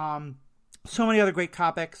Trek, so many other great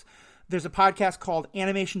topics. There's a podcast called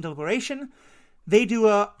Animation Deliberation. They do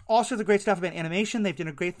all sorts of great stuff about animation. They've done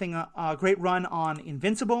a great thing, a great run on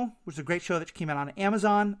Invincible, which is a great show that came out on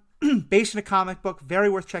Amazon, based in a comic book. Very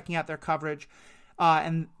worth checking out their coverage.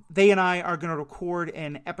 And they and I are going to record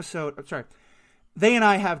an episode. They and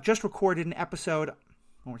I have just recorded an episode.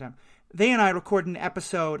 One more time. They and I recorded an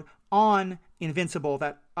episode on Invincible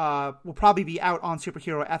that will probably be out on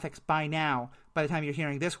Superhero Ethics by now, by the time you're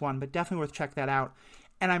hearing this one, but definitely worth check that out.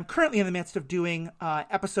 And I'm currently in the midst of doing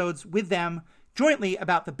episodes with them jointly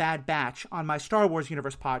about The Bad Batch on my Star Wars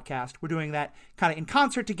Universe podcast. We're doing that kind of in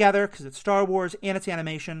concert together because it's Star Wars and it's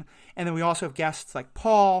animation. And then we also have guests like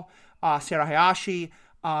Paul, Sarah Hayashi,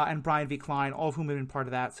 and Brian V. Klein, all of whom have been part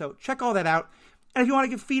of that. So check all that out. And if you want to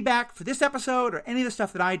give feedback for this episode or any of the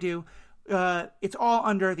stuff that I do, it's all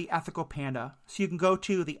under The Ethical Panda. So you can go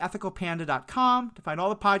to theethicalpanda.com to find all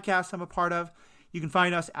the podcasts I'm a part of. You can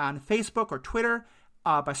find us on Facebook or Twitter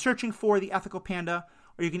by searching for The Ethical Panda,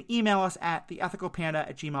 or you can email us at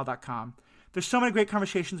theethicalpanda@gmail.com. There's so many great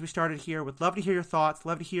conversations we started here. Would love to hear your thoughts.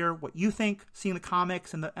 Love to hear what you think, seeing the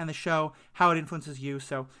comics and the show, how it influences you.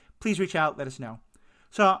 So please reach out. Let us know.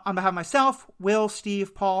 So on behalf of myself, Will,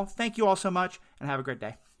 Steve, Paul, thank you all so much, and have a great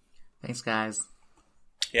day. Thanks, guys.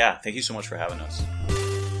 Yeah, thank you so much for having us.